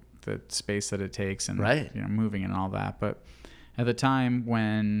like the space that it takes and, moving and all that. But at the time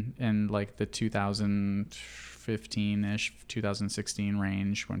when in like the 2015-ish, 2016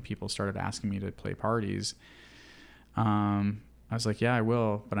 range, when people started asking me to play parties, I was like, yeah, I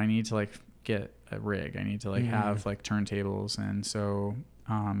will, but I need to like get a rig. I need to like have like turntables. And so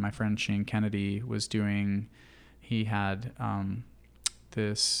my friend Shane Kennedy he had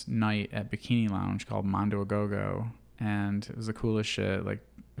this night at Bikini Lounge called Mondo A Go-Go, and it was the coolest shit. Like,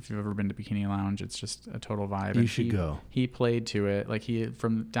 if you've ever been to Bikini Lounge, it's just a total vibe. You should go. He played to it, like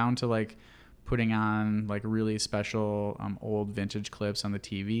from down to like putting on like really special old vintage clips on the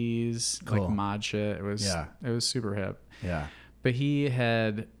TVs, Cool. like mod shit. It was super hip. Yeah. But he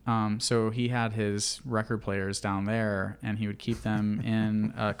had he had his record players down there, and he would keep them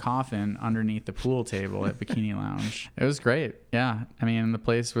in a coffin underneath the pool table at Bikini Lounge. It was great. Yeah. I mean, the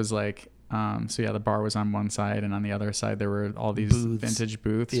place was like, the bar was on one side, and on the other side there were all these vintage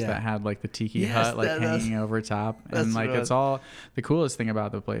booths that had like the tiki hut like hanging over top, and like it's all, the coolest thing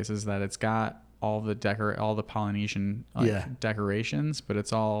about the place is that it's got all the Polynesian decorations, but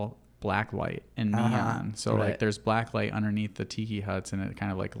it's all black light and neon. So like there's black light underneath the tiki huts, and it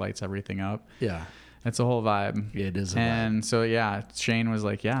kind of like lights everything up. Yeah. It's a whole vibe. Yeah, it is a vibe. And so, Shane was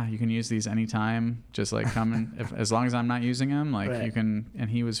like, yeah, you can use these anytime. Just like come in, as long as I'm not using them, like you can. And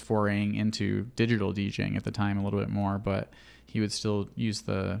he was foraying into digital DJing at the time a little bit more, but he would still use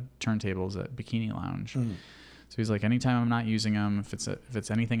the turntables at Bikini Lounge. So he's like, anytime I'm not using them, if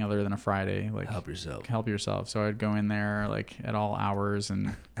it's anything other than a Friday, like help yourself. So I'd go in there like at all hours,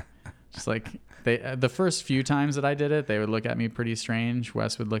 and just like the first few times that I did it, they would look at me pretty strange.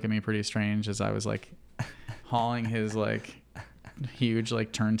 Wes would look at me pretty strange as I was like hauling his like huge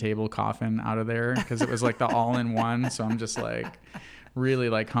like turntable coffin out of there, because it was like the all-in-one. So I'm just like really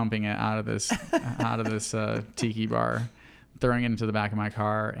like humping it out of this tiki bar, throwing it into the back of my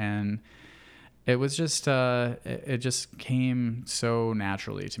car, and it was just it just came so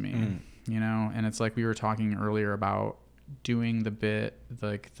naturally to me, And it's like we were talking earlier about doing the bit,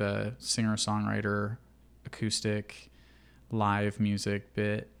 like the singer-songwriter acoustic live music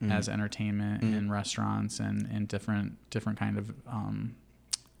bit as entertainment in restaurants and in different kind of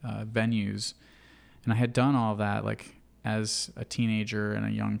venues. And I had done all of that like as a teenager and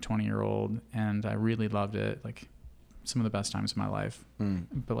a young 20-year-old, and I really loved it, like some of the best times of my life.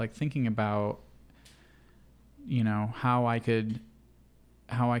 But like thinking about how I could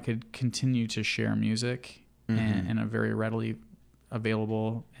continue to share music in a very readily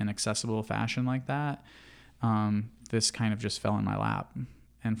available and accessible fashion like that, this kind of just fell in my lap.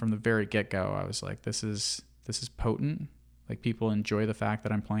 And from the very get-go, I was like, this is this is potent. Like people enjoy the fact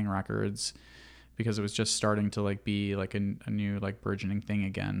that I'm playing records, because it was just starting to like be like a new like burgeoning thing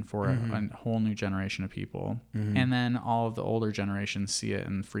again for a whole new generation of people. And then all of the older generations see it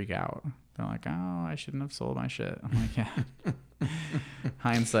and freak out. They're like, oh, I shouldn't have sold my shit. I'm like, yeah,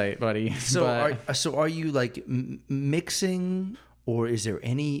 hindsight, buddy. So are you like mixing, or is there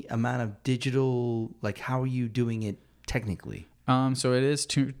any amount of digital, like how are you doing it technically? So it is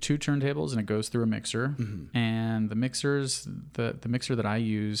two turntables, and it goes through a mixer. And the mixers, the mixer that I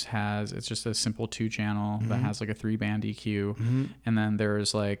use it's just a simple 2-channel that has like a 3-band EQ. And then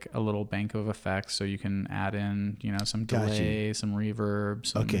there's like a little bank of effects, so you can add in, you know, some delay, some reverb,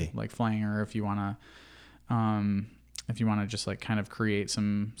 some like flanger if you want to just like kind of create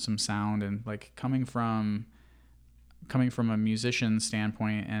some sound. And like coming from a musician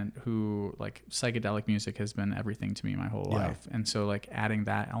standpoint, and who like psychedelic music has been everything to me my whole life. And so like adding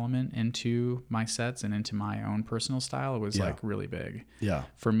that element into my sets and into my own personal style was like really big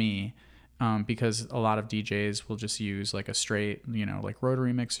for me. Because a lot of DJs will just use like a straight, you know, like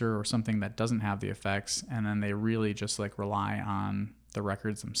rotary mixer or something that doesn't have the effects. And then they really just like rely on the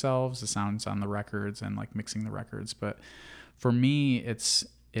records themselves, the sounds on the records, and like mixing the records. But for me, it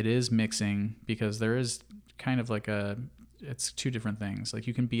is mixing, because there is kind of like it's two different things. Like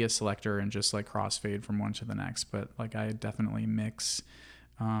you can be a selector and just like crossfade from one to the next, but like I definitely mix.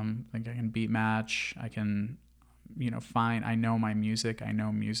 Like I can beat match. I can, you know, I know my music. I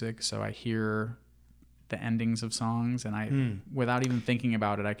know music, so I hear the endings of songs, and without even thinking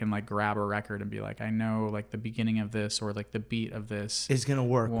about it, I can like grab a record and be like, I know like the beginning of this, or like the beat of this is gonna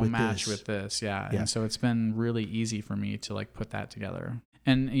work will match with this. Yeah. And so it's been really easy for me to like put that together.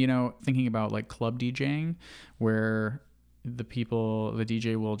 And, you know, thinking about like club DJing, where the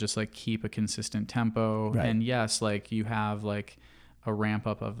DJ will just like keep a consistent tempo. And yes, like you have like a ramp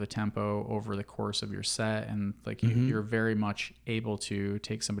up of the tempo over the course of your set. And like you're very much able to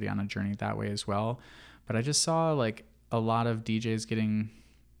take somebody on a journey that way as well. But I just saw like a lot of the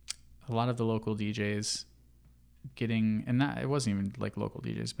local DJs getting, and that, it wasn't even like local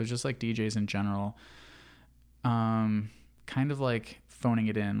DJs, but just like DJs in general, kind of like phoning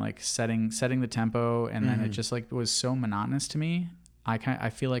it in, like setting the tempo, and then it just like was so monotonous to me. I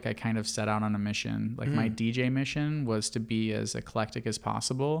feel like I kind of set out on a mission. Like my DJ mission was to be as eclectic as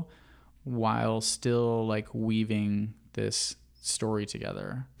possible, while still like weaving this story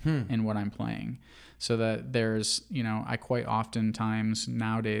together in what I'm playing. So that there's, you know, I quite oftentimes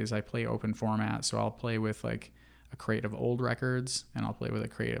nowadays I play open format, so I'll play with like a crate of old records, and I'll play with a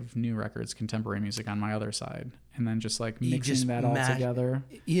crate of new records, contemporary music on my other side, and then just like mixing that all together.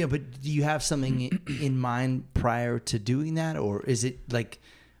 Yeah, but do you have something in mind prior to doing that, or is it like,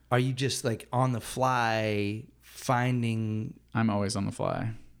 are you just like on the fly finding? I'm always on the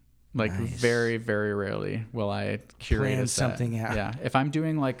fly. Like very, very rarely will I curate plan something out. Yeah, if I'm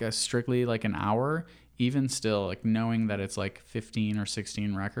doing like a strictly like an hour, even still, like knowing that it's like 15 or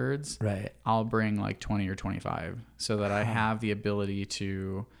 16 records, right, I'll bring like 20 or 25, so that I have the ability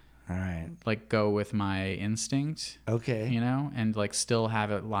to, all right, like go with my instinct. Okay. You know, and like still have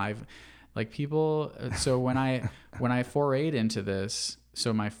it live. Like people, so when I forayed into this,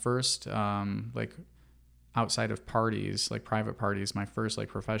 so my first like outside of parties, like private parties, my first like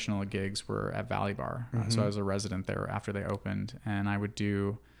professional gigs were at Valley Bar. So I was a resident there after they opened, and I would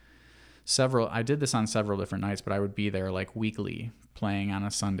do I did this on several different nights, but I would be there like weekly, playing on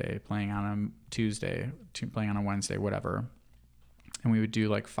a Sunday, playing on a Tuesday, playing on a Wednesday, whatever. And we would do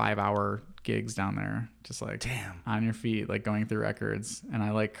like 5-hour gigs down there, just like on your feet, like going through records. And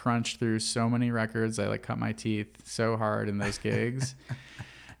I like crunched through so many records. I like cut my teeth so hard in those gigs.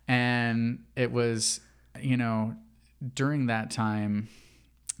 And it was, you know, during that time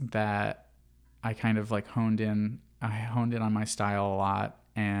that I kind of like honed in on my style a lot,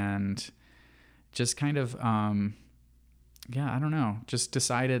 and just kind of, I don't know, just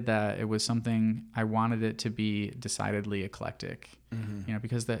decided that it was something I wanted it to be decidedly eclectic, you know,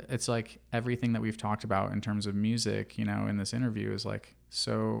 because it's like everything that we've talked about in terms of music, you know, in this interview is like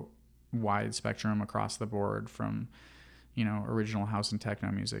so wide spectrum across the board, from, you know, original house and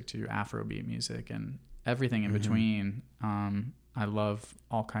techno music to Afrobeat music and everything in between. I love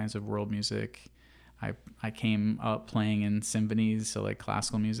all kinds of world music. I came up playing in symphonies, so like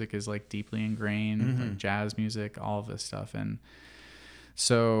classical music is like deeply ingrained, like jazz music, all of this stuff. And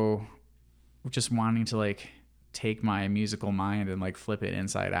so just wanting to like take my musical mind and like flip it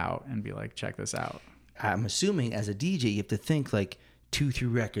inside out and be like, check this out. I'm assuming as a DJ, you have to think like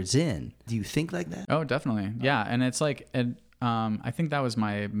 2-3 records in. Do you think like that? Oh, definitely. Yeah. And it's like, I think that was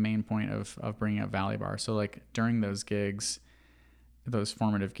my main point of bringing up Valley Bar. So like during those gigs, those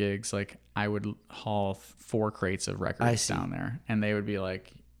formative gigs, like I would haul 4 crates of records down there, and they would be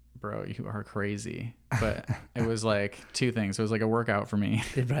like, bro, you are crazy. But it was like 2 things. It was like a workout for me.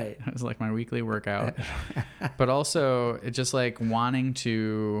 Right. It was like my weekly workout. But also it just like wanting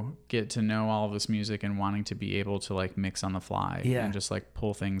to get to know all of this music and wanting to be able to like mix on the fly and just like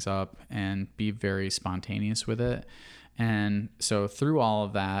pull things up and be very spontaneous with it. And so through all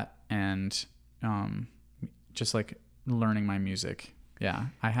of that and just like learning my music. Yeah.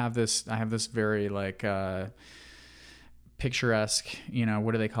 I have this very like picturesque,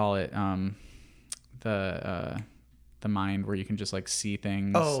 what do they call it? The mind where you can just like see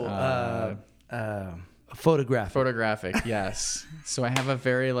things. Photographic, yes. So I have a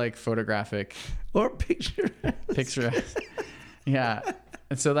very like photographic or picture. Yeah.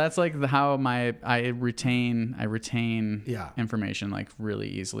 And so that's like how I retain information like really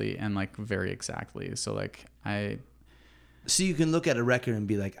easily and like very exactly. So like so you can look at a record and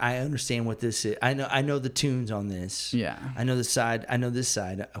be like, I understand what this is. I know the tunes on this. Yeah. I know the side. I know this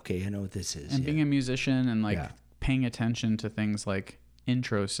side. Okay, I know what this is. And being a musician and like paying attention to things like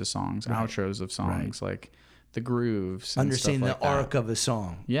intros to songs, outros of songs, like the grooves. Understanding and stuff the like arc of a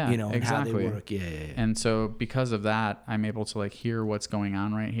song. Yeah, and exactly. how they work. Yeah. And so because of that, I'm able to like hear what's going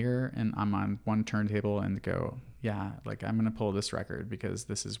on right here, and I'm on one turntable and go, yeah, like I'm gonna pull this record because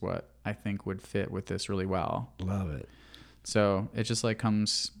this is what I think would fit with this really well. Love it. So it just like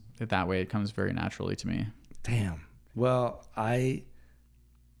comes that way. It comes very naturally to me. Damn. Well, I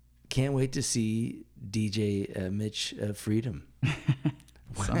can't wait to see DJ Mitch Freedom.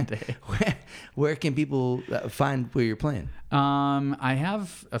 Someday. Where can people find where you're playing? I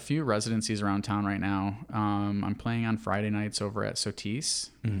have a few residencies around town right now. I'm playing on Friday nights over at Sotis,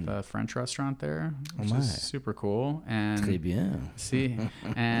 the French restaurant there, which is super cool. And très bien. See,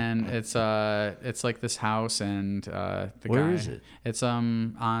 and it's like this house, and Where is it? It's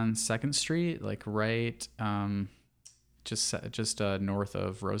on 2nd Street, like right just north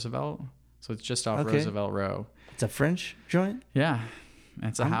of Roosevelt. So it's just off Roosevelt Row. It's a French joint? Yeah.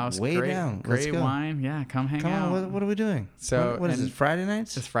 It's a house. Way great, down. Let's great go. wine. Yeah, come hang out. On, what are we doing? So what is it? Friday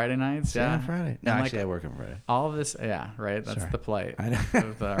nights? It's Friday nights. Yeah, Friday. No, and actually, I work on Friday. All of this, right. That's the plight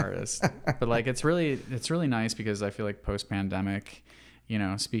of the artist. But like, it's really nice because I feel like post-pandemic,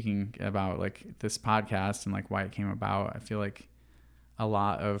 speaking about like this podcast and like why it came about, I feel like a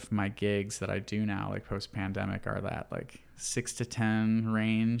lot of my gigs that I do now, like post-pandemic, are that like 6 to 10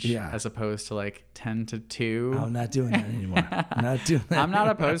 range, as opposed to like 10 to 2. I'm not doing that anymore. Not doing that. I'm not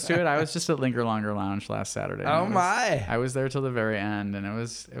opposed to it. I was just at Linger Longer Lounge last Saturday. I was there till the very end, and it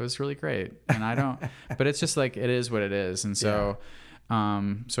was really great. And I don't, but it's just like, it is what it is. And so,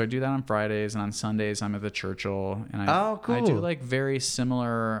 so I do that on Fridays, and on Sundays I'm at the Churchill, and I do like very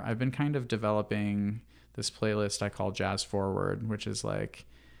similar. I've been kind of developing this playlist I call Jazz Forward, which is like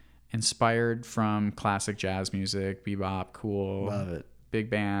inspired from classic jazz music, bebop, cool, love it, big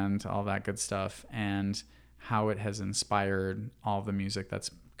band, all that good stuff, and how it has inspired all the music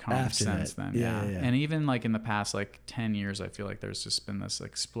that's come since then. Yeah. And even like in the past like 10 years, I feel like there's just been this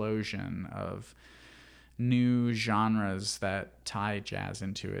explosion of new genres that tie jazz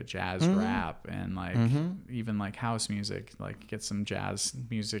into it, jazz rap, and like even like house music, like get some jazz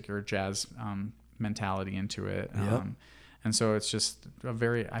music or jazz mentality into it. And so it's just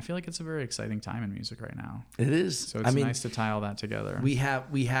I feel like it's a very exciting time in music right now. It is. So it's nice to tie all that together. We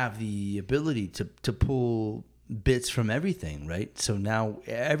have the ability to pull bits from everything, right? So now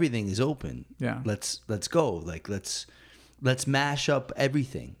everything is open. Yeah. Let's go. Like let's mash up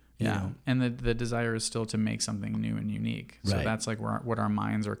everything. You know? And the desire is still to make something new and unique. So that's like what our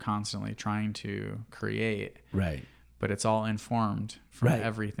minds are constantly trying to create. Right. But it's all informed from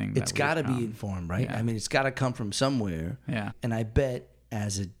everything. It's got to be informed, right? Yeah. I mean, it's got to come from somewhere. Yeah. And I bet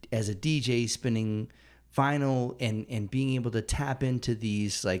as a DJ spinning vinyl and being able to tap into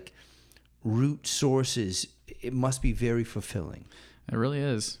these like root sources, it must be very fulfilling. It really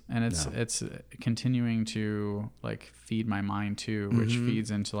is. And it's continuing to like feed my mind too, which feeds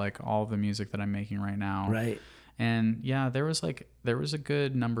into like all the music that I'm making right now. Right. And yeah, there was a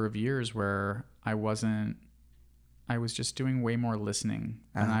good number of years where I was just doing way more listening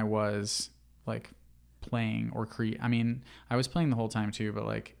than I was like playing or I mean, I was playing the whole time too, but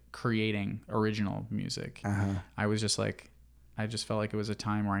like creating original music. I was just like, I just felt like it was a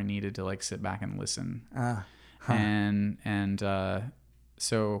time where I needed to like sit back and listen.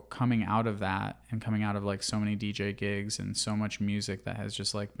 So coming out of that and coming out of like so many DJ gigs and so much music that has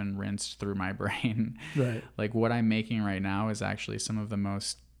just like been rinsed through my brain, right? Like what I'm making right now is actually some of the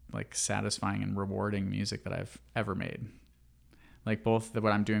most like satisfying and rewarding music that I've ever made. like both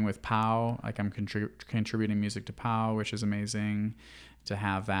what I'm doing with POW, like I'm contributing music to POW, which is amazing to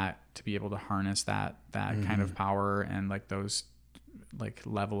have that, to be able to harness that kind of power and like those like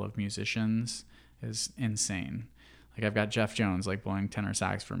level of musicians is insane. Like I've got Jeff Jones like blowing tenor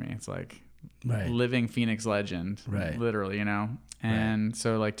sax for me. It's like living Phoenix legend, literally, you know? And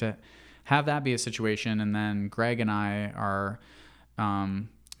so like to have that be a situation. And then Greg and I are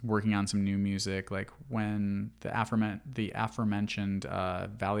working on some new music. Like when the aforementioned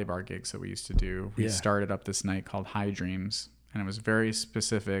Valley Bar gigs that we used to do, we started up this night called High Dreams. And it was very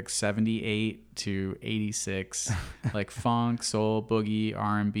specific, 78 to 86, like funk, soul, boogie,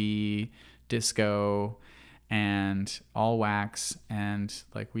 R&B, disco, and all wax. And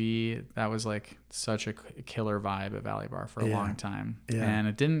like that was like such a killer vibe at Valley Bar for a long time. And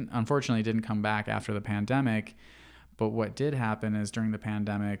it unfortunately didn't come back after the pandemic. But what did happen is during the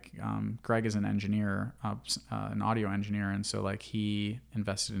pandemic, Greg is an engineer, an audio engineer. And so like he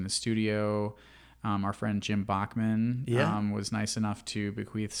invested in a studio. Our friend Jim Bachman was nice enough to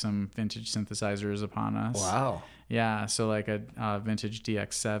bequeath some vintage synthesizers upon us. Wow. Yeah, so like a vintage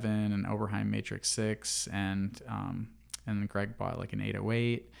DX7, an Oberheim Matrix 6, and Greg bought like an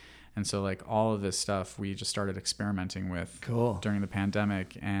 808. And so like all of this stuff we just started experimenting with during the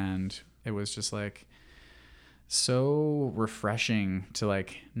pandemic, and it was just like so refreshing to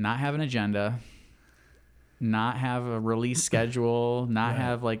like not have an agenda, not have a release schedule, not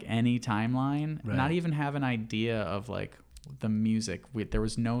have like any timeline, not even have an idea of like the music. There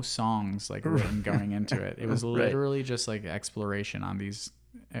was no songs like written going into it. It was literally just like exploration on these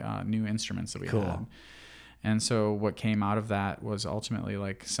new instruments that we had. And so what came out of that was ultimately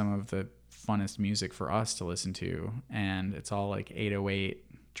like some of the funnest music for us to listen to. And it's all like 808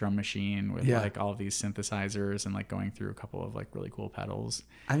 drum machine with like all these synthesizers and like going through a couple of like really cool pedals.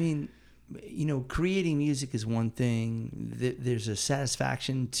 I mean, you know, creating music is one thing. There's a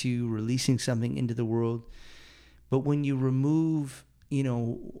satisfaction to releasing something into the world. But when you remove, you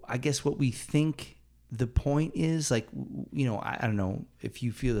know, I guess what we think the point is, like, you know, I don't know if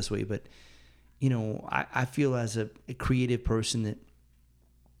you feel this way, but, you know, I feel as a creative person that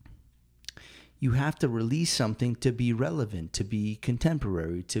you have to release something to be relevant, to be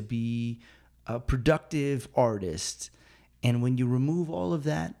contemporary, to be a productive artist. And when you remove all of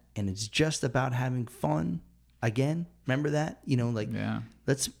that, and it's just about having fun, again, remember that? You know, like,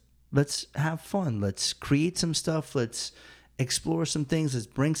 let's have fun. Let's create some stuff. Let's explore some things. Let's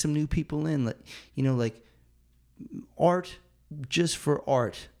bring some new people in. You know, like, art just for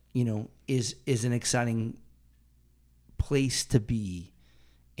art, you know, is an exciting place to be.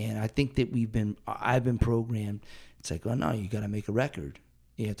 And I think that I've been programmed. It's like, oh no, you got to make a record.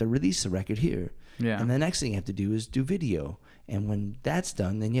 You have to release the record here. Yeah. And the next thing you have to do is do video. And when that's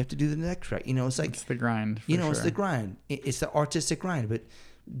done, then you have to do the next track. You know, it's like, it's the grind. You know, it's the grind. It's the artistic grind. But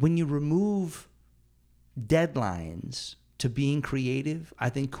when you remove deadlines to being creative, I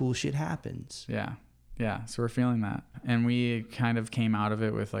think cool shit happens. Yeah. Yeah. So we're feeling that. And we kind of came out of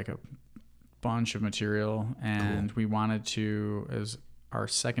it with like a bunch of material. And we wanted to, as our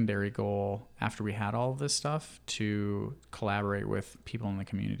secondary goal after we had all of this stuff, to collaborate with people in the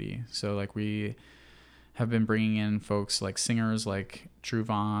community. So like we have been bringing in folks like singers like Drew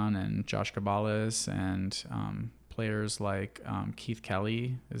Vaughn and Josh Cabales, and players like Keith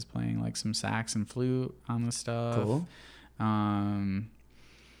Kelly is playing like some sax and flute on the stuff. Cool.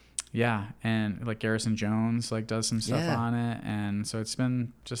 Yeah, and like Garrison Jones like does some stuff on it, and so it's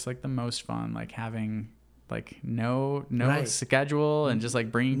been just like the most fun, like having like no schedule and just like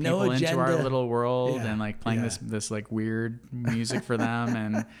bringing people into our little world and like playing this like weird music for them,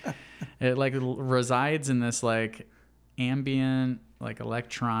 and it like resides in this like ambient, like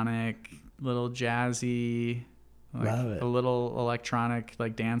electronic, little jazzy, like a little electronic,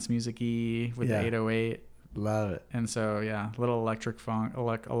 like dance music-y with the 808. Love it. And so little electric funk,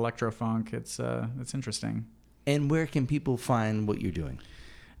 electro funk. It's interesting. And where can people find what you're doing?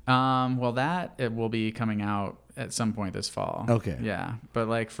 Well, it will be coming out at some point this fall. Okay. Yeah. But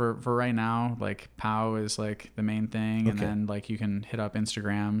like for right now, like POW is like the main thing. And then like you can hit up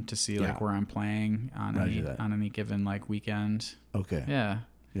Instagram to see like where I'm playing on any given like weekend. Okay. Yeah.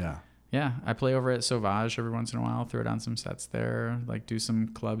 Yeah. Yeah. I play over at Sauvage every once in a while, throw down some sets there, like do some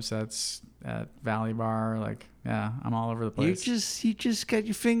club sets at Valley Bar. Like, yeah, I'm all over the place. You just got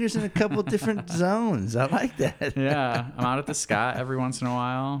your fingers in a couple different zones. I like that. Yeah. I'm out at the Scott every once in a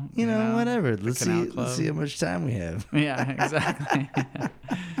while. You know, whatever. Let's see how much time we have. Yeah, exactly.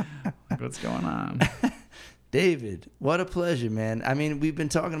 Like, what's going on? David, what a pleasure, man. I mean, we've been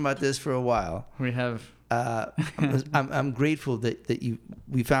talking about this for a while. We have. I'm grateful that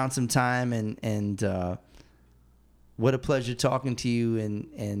we found some time, and what a pleasure talking to you,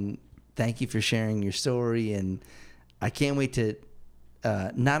 and thank you for sharing your story. And I can't wait to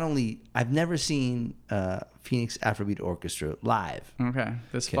not only I've never seen Phoenix Afrobeat Orchestra live. Okay.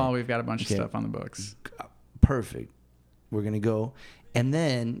 This fall we've got a bunch of stuff on the books. Perfect. We're gonna go, and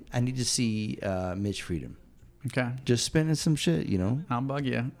then I need to see Mitch Freedom. Okay. Just spinning some shit, you know. I'll bug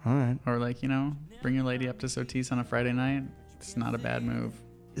you. All right. Or like, you know, bring your lady up to Sotis on a Friday night. It's not a bad move.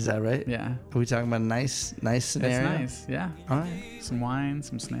 Is that right? Yeah. Are we talking about a nice scenario? It's nice. Yeah. All right. Some wine,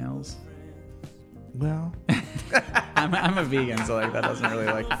 some snails. Well, I'm a vegan, so like that doesn't really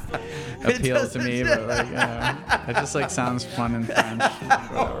like appeal to me, but like it just like sounds fun and French.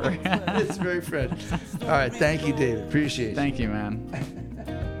 Whatever. it's very French. All right. Thank you, David. Appreciate it. Thank you, man.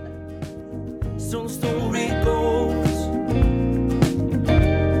 So the story goes.